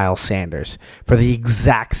Gaskin and Miles Sanders for the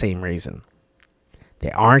exact same reason.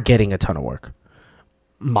 They aren't getting a ton of work.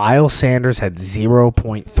 Miles Sanders had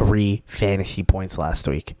 0.3 fantasy points last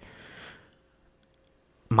week.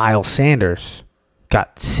 Miles Sanders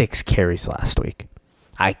got 6 carries last week.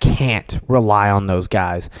 I can't rely on those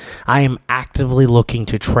guys. I am actively looking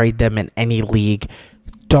to trade them in any league.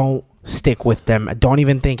 Don't stick with them. Don't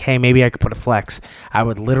even think, hey, maybe I could put a flex. I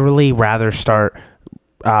would literally rather start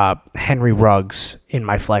Henry Ruggs in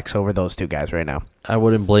my flex over those two guys right now. I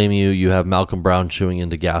wouldn't blame you. You have Malcolm Brown chewing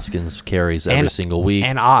into Gaskin's carries every single week.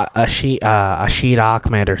 And Ashid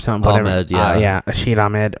Ahmed or something. Whatever. Ahmed, yeah. Ashid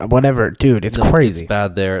Ahmed. Whatever. Dude, it's crazy. It's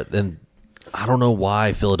bad there. And I don't know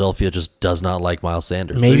why Philadelphia just does not like Miles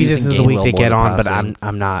Sanders. Maybe this is the week they get on, but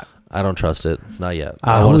I'm not. I don't trust it. Not yet.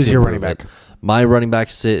 Who's your running back? My running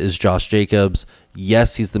back sit is Josh Jacobs.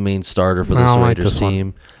 Yes, he's the main starter for this Raiders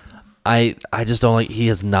team. I just don't like. He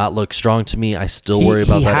has not looked strong to me. I still worry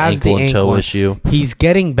about that ankle and toe issue. He's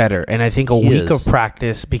getting better, and I think a week of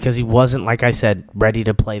practice, because he wasn't, like I said, ready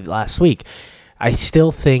to play last week. I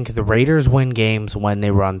still think the Raiders win games when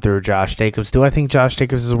they run through Josh Jacobs. Do I think Josh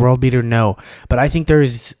Jacobs is a world beater? No, but I think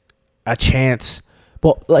there's a chance.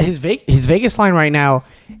 Well, his Vegas line right now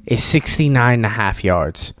is 69.5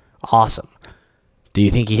 yards. Awesome. Do you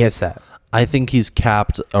think he hits that? I think he's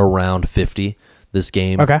capped around 50 this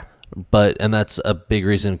game. Okay. And that's a big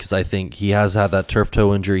reason because I think he has had that turf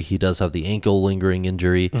toe injury. He does have the ankle lingering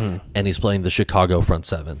injury, and he's playing the Chicago front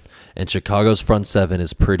seven. And Chicago's front seven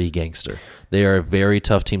is pretty gangster. They are a very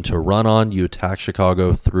tough team to run on. You attack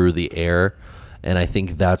Chicago through the air, and I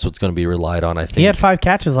think that's what's going to be relied on. I think he had 5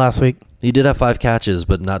 catches last week. He did have 5 catches,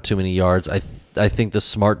 but not too many yards. I think the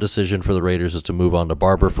smart decision for the Raiders is to move on to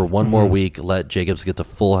Barber for one more week, let Jacobs get to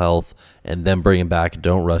full health, and then bring him back.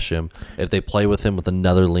 Don't rush him. If they play with him with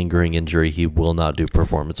another lingering injury, he will not do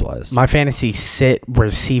performance-wise. My fantasy sit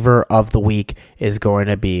receiver of the week is going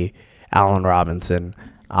to be Allen Robinson.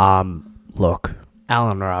 Look,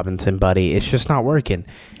 Allen Robinson, buddy, it's just not working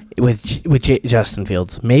with Justin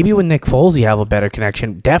Fields. Maybe with Nick Foles you have a better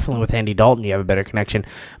connection. Definitely with Andy Dalton you have a better connection.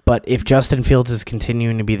 But if Justin Fields is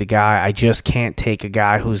continuing to be the guy, I just can't take a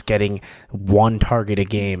guy who's getting 1 target a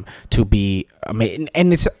game to be amazing.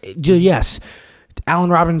 And it's yes, Allen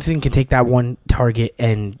Robinson can take that 1 target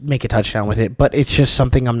and make a touchdown with it, but it's just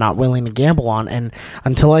something I'm not willing to gamble on. And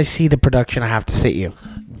until I see the production, I have to sit you.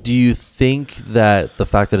 Do you think that the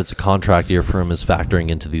fact that it's a contract year for him is factoring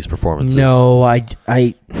into these performances? No,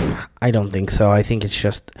 I don't think so. I think it's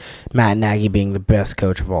just Matt Nagy being the best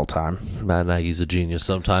coach of all time. Matt Nagy's a genius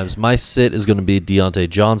sometimes. My sit is going to be Deontay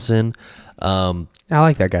Johnson. I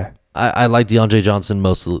like that guy. I like Deontay Johnson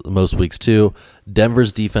most weeks too.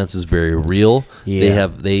 Denver's defense is very real. Yeah.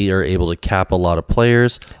 They are able to cap a lot of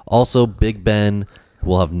players. Also, Big Ben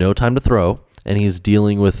will have no time to throw, and he's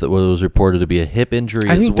dealing with what was reported to be a hip injury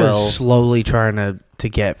I as think well. they're slowly trying to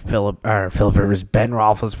get Philip Rivers, Ben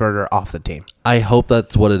Roethlisberger off the team. I hope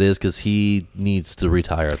that's what it is because he needs to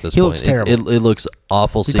retire at this point. He looks terrible. It looks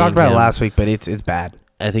awful. We seeing talked about him. it last week, but it's bad.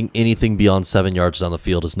 I think anything beyond 7 yards down the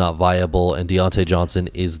field is not viable, and Deontay Johnson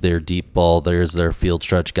is their deep ball. There's their field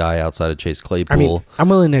stretch guy outside of Chase Claypool. I mean, I'm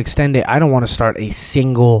willing to extend it. I don't want to start a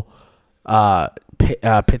single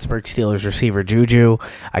Pittsburgh Steelers receiver, Juju.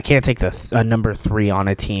 I can't take the number 3 on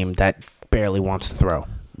a team that barely wants to throw.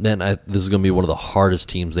 Then this is going to be one of the hardest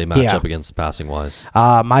teams they match Yeah. up against passing-wise.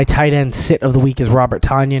 My tight end sit of the week is Robert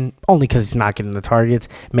Tonyan, only because he's not getting the targets.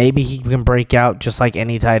 Maybe he can break out just like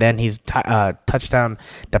any tight end. He's touchdown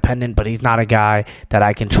dependent, but he's not a guy that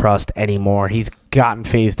I can trust anymore. He's gotten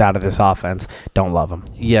phased out of this offense. Don't love him.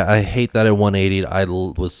 Yeah, I hate that at 180. I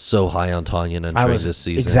was so high on Tonyan entering this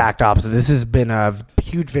season. Exact opposite. This has been a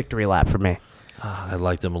huge victory lap for me. I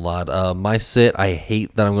liked him a lot. My sit, I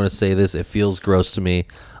hate that I'm going to say this. It feels gross to me.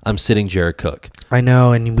 I'm sitting Jared Cook. I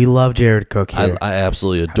know, and we love Jared Cook here. I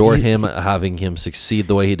absolutely adore him. Having him succeed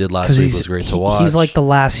the way he did last week was great to watch. He's like the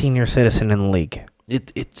last senior citizen in the league.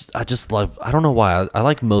 I just love. I don't know why. I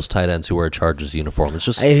like most tight ends who wear a Chargers uniform. It's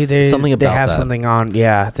just something about they have that. something on.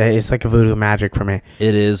 Yeah, it's like a voodoo magic for me.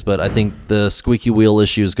 It is, but I think the squeaky wheel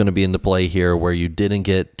issue is going to be into play here, where you didn't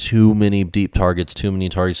get too many deep targets, too many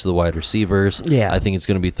targets to the wide receivers. Yeah. I think it's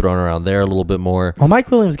going to be thrown around there a little bit more. Well, Mike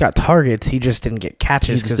Williams got targets. He just didn't get catches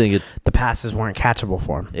He just because didn't get- the passes weren't catchable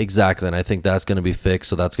for him. Exactly, and I think that's going to be fixed,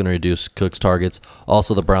 so that's going to reduce Cook's targets.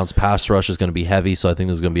 Also, the Browns' pass rush is going to be heavy, so I think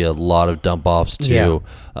there's going to be a lot of dump-offs to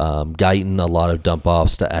Guyton, a lot of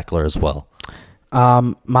dump-offs to Eckler as well.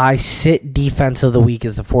 My sit defense of the week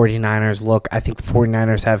is the 49ers. Look, I think the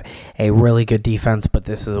 49ers have a really good defense, but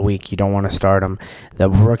this is a week you don't want to start them.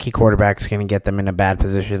 The rookie quarterback is going to get them into bad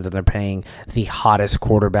positions, and they're paying the hottest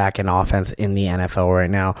quarterback in offense in the NFL right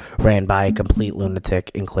now, ran by a complete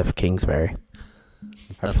lunatic in Cliff Kingsbury.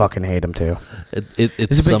 I fucking hate him too. It's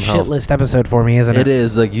This is a big somehow shit list episode for me, isn't it? It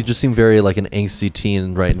is. Like, you just seem very like an angsty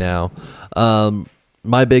teen right now.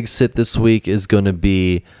 My big sit this week is going to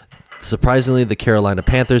be, surprisingly, the Carolina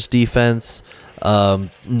Panthers defense.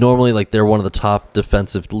 Normally, like, they're one of the top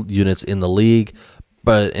defensive units in the league,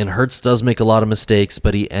 and Hurts does make a lot of mistakes,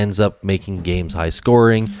 but he ends up making games high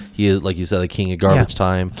scoring. He is, like you said, the king of garbage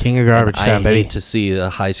time. King of garbage And time, I baby. hate to see a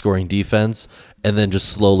high scoring defense and then just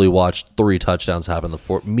slowly watch 3 touchdowns happen,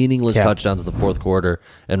 meaningless touchdowns in the fourth quarter,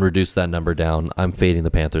 and reduce that number down. I'm fading the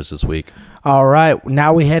Panthers this week. All right,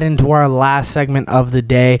 now we head into our last segment of the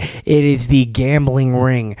day. It is the gambling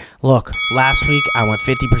ring. Look, last week I went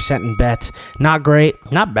 50% in bets. Not great,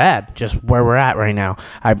 not bad, just where we're at right now.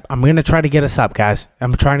 I'm going to try to get us up, guys.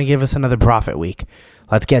 I'm trying to give us another profit week.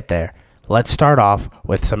 Let's get there. Let's start off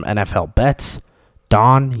with some NFL bets.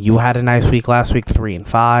 Don, you had a nice week last week, 3 and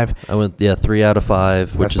 5. I went 3 out of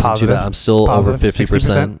 5, which That's isn't positive. too bad. I'm still Positive, over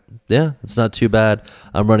 50%. 60%. Yeah, it's not too bad.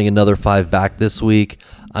 I'm running another 5 back this week.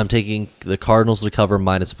 I'm taking the Cardinals to cover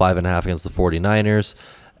minus 5.5 against the 49ers.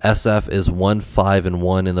 SF is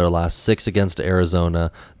 1-5-1 in their last 6 against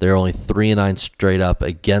Arizona. They're only 3-9 straight up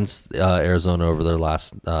against Arizona over their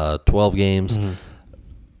last 12 games. Mm-hmm.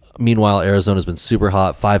 Meanwhile, Arizona's been super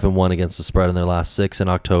hot, 5-1 against the spread in their last 6 in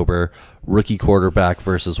October. Rookie quarterback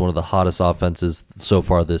versus one of the hottest offenses so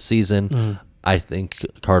far this season. I think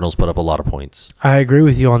Cardinals put up a lot of points. I agree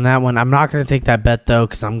with you on that one. I'm not going to take that bet, though,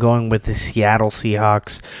 because I'm going with the Seattle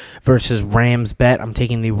Seahawks versus Rams bet. I'm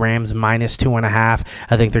taking the Rams minus 2.5.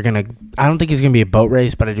 I think they're going to – I don't think it's going to be a boat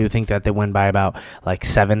race, but I do think that they win by about,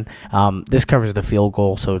 7. This covers the field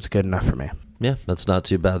goal, so it's good enough for me. Yeah, that's not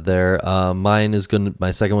too bad there. My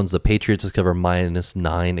second one's the Patriots to cover minus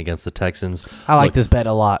 9 against the Texans. I like Look, this bet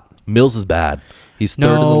a lot. Mills is bad. He's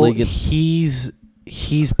third in the league.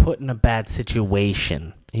 He's put in a bad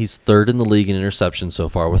situation. He's third in the league in interceptions so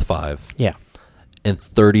far with 5. Yeah. And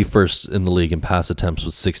 31st in the league in pass attempts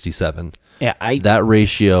with 67. Yeah, That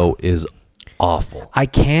ratio is awful. I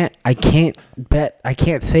can't say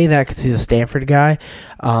that because he's a Stanford guy.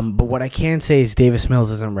 But what I can say is Davis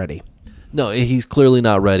Mills isn't ready. No, he's clearly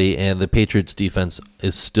not ready, and the Patriots defense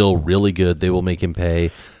is still really good. They will make him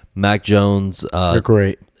pay. Mac Jones They're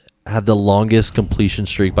great. had the longest completion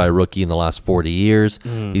streak by a rookie in the last 40 years.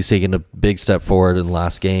 He's taken a big step forward in the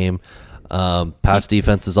last game. Pass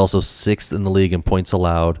defense is also 6th in the league in points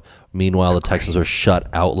allowed. Meanwhile, the Texans are shut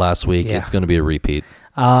out last week. Yeah. It's going to be a repeat.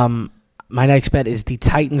 My next bet is the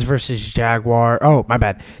Titans versus Jaguar. Oh, my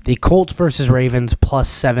bad. The Colts versus Ravens plus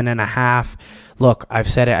 7.5. Look, I've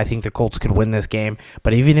said it. I think the Colts could win this game.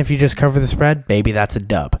 But even if you just cover the spread, baby, that's a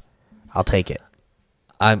dub. I'll take it.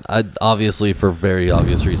 I obviously, for very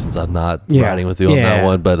obvious reasons, I'm not riding with you on that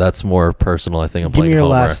one, but that's more personal. I think I'm playing Give me your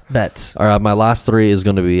homer. last bets. All right, my last three is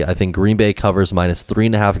going to be, I think Green Bay covers minus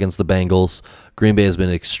 3.5 against the Bengals. Green Bay has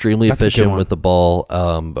been extremely efficient with the ball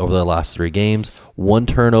over the last 3 games. 1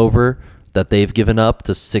 turnover that they've given up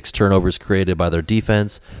to 6 turnovers created by their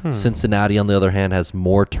defense. Cincinnati, on the other hand, has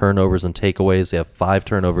more turnovers and takeaways. They have 5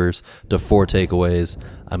 turnovers to 4 takeaways.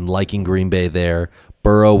 I'm liking Green Bay there.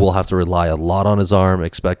 Burrow will have to rely a lot on his arm.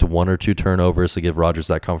 Expect 1 or 2 turnovers to give Rodgers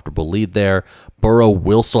that comfortable lead there. Burrow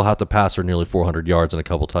will still have to pass for nearly 400 yards and a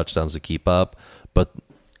couple touchdowns to keep up, but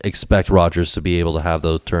expect Rodgers to be able to have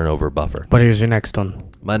those turnover buffer. But here's your next one.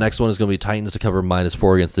 My next one is going to be Titans to cover minus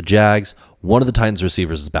 4 against the Jags. One of the Titans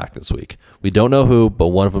receivers is back this week. We don't know who, but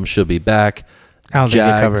one of them should be back. I don't think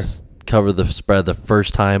they cover. Covered the spread the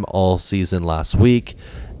first time all season last week,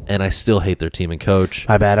 and I still hate their team and coach.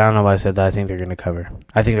 My bad. I don't know why I said that. I think they're going to cover.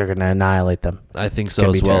 I think they're going to annihilate them. I think so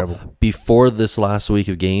as well. Terrible. Before this last week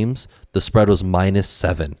of games, the spread was minus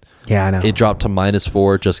 7. Yeah, I know. It dropped to minus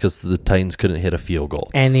 4 just because the Titans couldn't hit a field goal.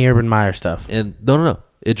 And the Urban Meyer stuff. And no.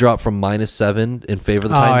 It dropped from minus 7 in favor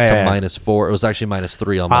of the Titans to minus 4. It was actually minus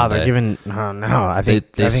 3 on Monday. They're giving. Oh, no. I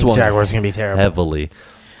think they the swung Jaguars are going to be terrible. heavily.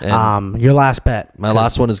 And Your last bet. my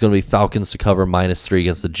last one is going to be Falcons to cover minus 3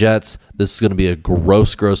 against the Jets. This is going to be a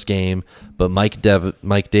gross game, but Mike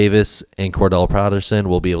Davis and Cordell Patterson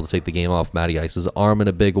will be able to take the game off Matty Ice's arm in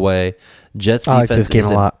a big way. Jets defense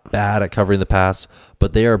isn't bad at covering the pass,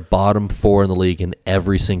 but they are bottom 4 in the league in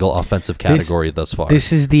every single offensive category thus far.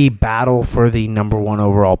 This is the battle for the number 1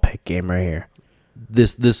 overall pick game right here.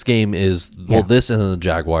 This game is this and then the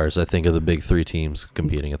Jaguars, I think, are the big 3 teams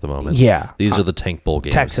competing at the moment. Yeah, these are the tank bowl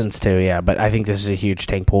games. Texans too, yeah, but I think this is a huge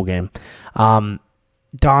tank bowl game. Don,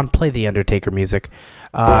 play the Undertaker music,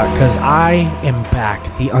 because I am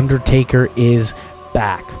back. The Undertaker is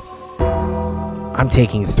back. I'm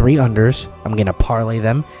taking 3 unders. I'm gonna parlay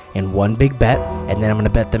them in one big bet, and then I'm gonna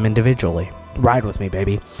bet them individually. Ride with me,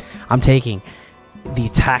 baby. I'm taking the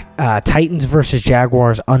Titans versus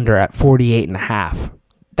Jaguars under at 48.5.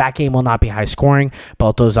 That game will not be high scoring.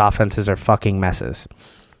 Both those offenses are fucking messes.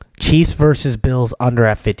 Chiefs versus Bills under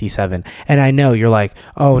at 57. And I know you're like,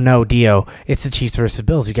 oh no, Dio, it's the Chiefs versus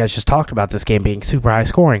Bills. You guys just talked about this game being super high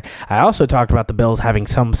scoring. I also talked about the Bills having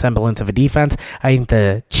some semblance of a defense. I think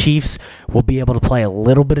the Chiefs will be able to play a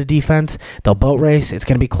little bit of defense. They'll boat race. It's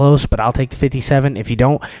going to be close, but I'll take the 57. If you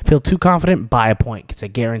don't feel too confident, buy a point, because I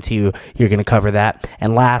guarantee you're going to cover that.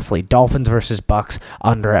 And lastly, Dolphins versus Bucks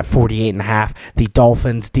under at 48.5. The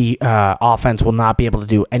Dolphins offense will not be able to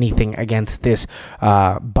do anything against this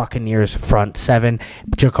Buccaneers front 7.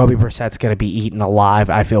 Jacoby Brissett's going to be eaten alive.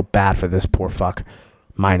 I feel bad for this poor fuck.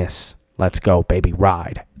 Minus. Let's go, baby.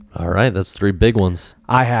 Ride. All right, that's 3 big ones.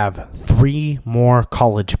 I have 3 more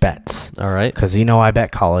college bets. All right. Because you know I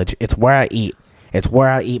bet college. It's where I eat. It's where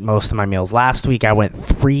I eat most of my meals. Last week I went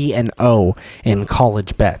 3-0 in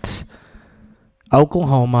college bets.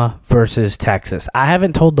 Oklahoma versus Texas. I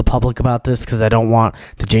haven't told the public about this because I don't want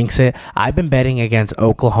to jinx it. I've been betting against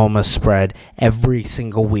Oklahoma's spread every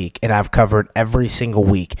single week, and I've covered every single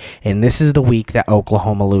week. And this is the week that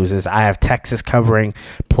Oklahoma loses. I have Texas covering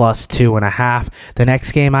plus 2.5. The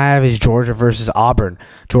next game I have is Georgia versus Auburn.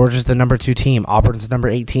 Georgia's the number 2 team. Auburn's the number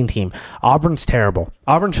 18 team. Auburn's terrible.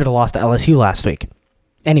 Auburn should have lost to LSU last week.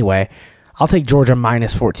 Anyway, I'll take Georgia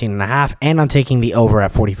minus 14.5, and I'm taking the over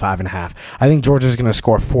at 45.5. I think Georgia's going to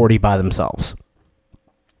score 40 by themselves.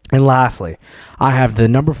 And lastly, I have the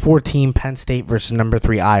number 4 team, Penn State, versus number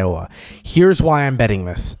 3, Iowa. Here's why I'm betting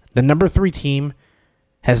this. The number 3 team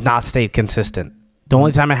has not stayed consistent. The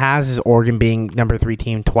only time it has is Oregon being number 3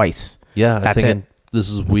 team twice. Yeah, that's it. This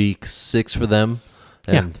is week 6 for them,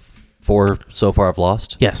 and yeah. 4 so far have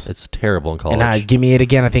lost. Yes. It's terrible in college. And give me it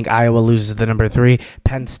again. I think Iowa loses the number 3.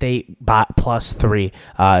 Penn State plus 3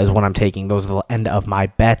 is what I'm taking. Those are the end of my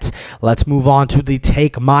bets. Let's move on to the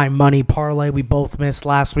Take My Money parlay. We both missed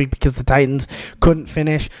last week because the Titans couldn't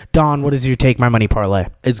finish. Don, what is your Take My Money parlay?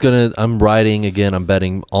 I'm riding again. I'm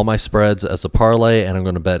betting all my spreads as a parlay, and I'm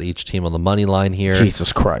going to bet each team on the money line here.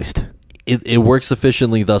 Jesus Christ. It works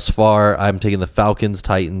efficiently thus far. I'm taking the Falcons,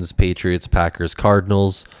 Titans, Patriots, Packers,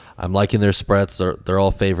 Cardinals. I'm liking their spreads. They're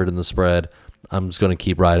all favored in the spread. I'm just going to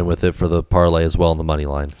keep riding with it for the parlay as well on the money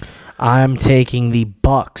line. I'm taking the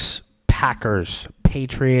Bucks, Packers,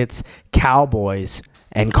 Patriots, Cowboys,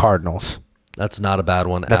 and Cardinals. That's not a bad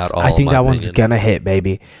one at all. I think that one's going to hit,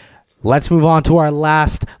 baby. Let's move on to our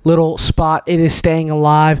last little spot. It is Staying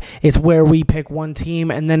Alive. It's where we pick one team,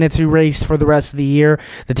 and then it's erased for the rest of the year.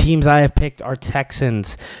 The teams I have picked are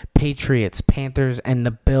Texans, Patriots, Panthers, and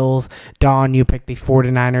the Bills. Don, you picked the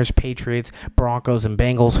 49ers, Patriots, Broncos, and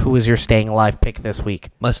Bengals. Who is your Staying Alive pick this week?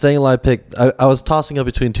 My Staying Alive pick, I was tossing up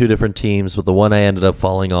between two different teams, but the one I ended up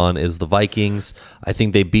falling on is the Vikings. I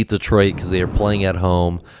think they beat Detroit because they are playing at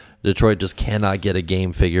home. Detroit just cannot get a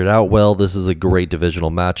game figured out well. This is a great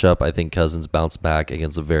divisional matchup. I think Cousins bounced back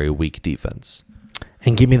against a very weak defense.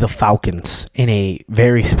 And give me the Falcons in a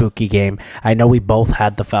very spooky game. I know we both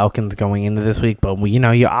had the Falcons going into this week, but you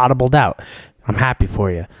audibled out. I'm happy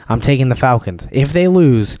for you. I'm taking the Falcons. If they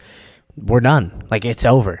lose, we're done. Like, it's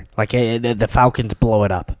over. Like, the Falcons blow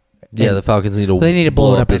it up. Yeah, the Falcons need to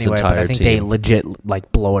blow it up this anyway, but I think team. they legit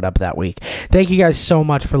blow it up that week. Thank you guys so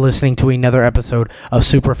much for listening to another episode of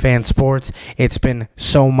SuperFan Sports. It's been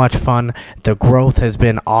so much fun. The growth has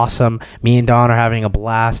been awesome. Me and Don are having a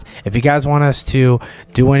blast. If you guys want us to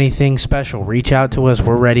do anything special, reach out to us.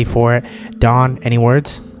 We're ready for it. Don, any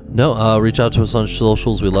words? No, reach out to us on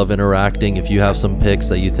socials. We love interacting. If you have some picks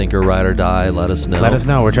that you think are ride or die, let us know. Let us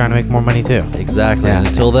know. We're trying to make more money too. Exactly. Yeah. And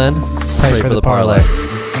until then, pray for the parlay.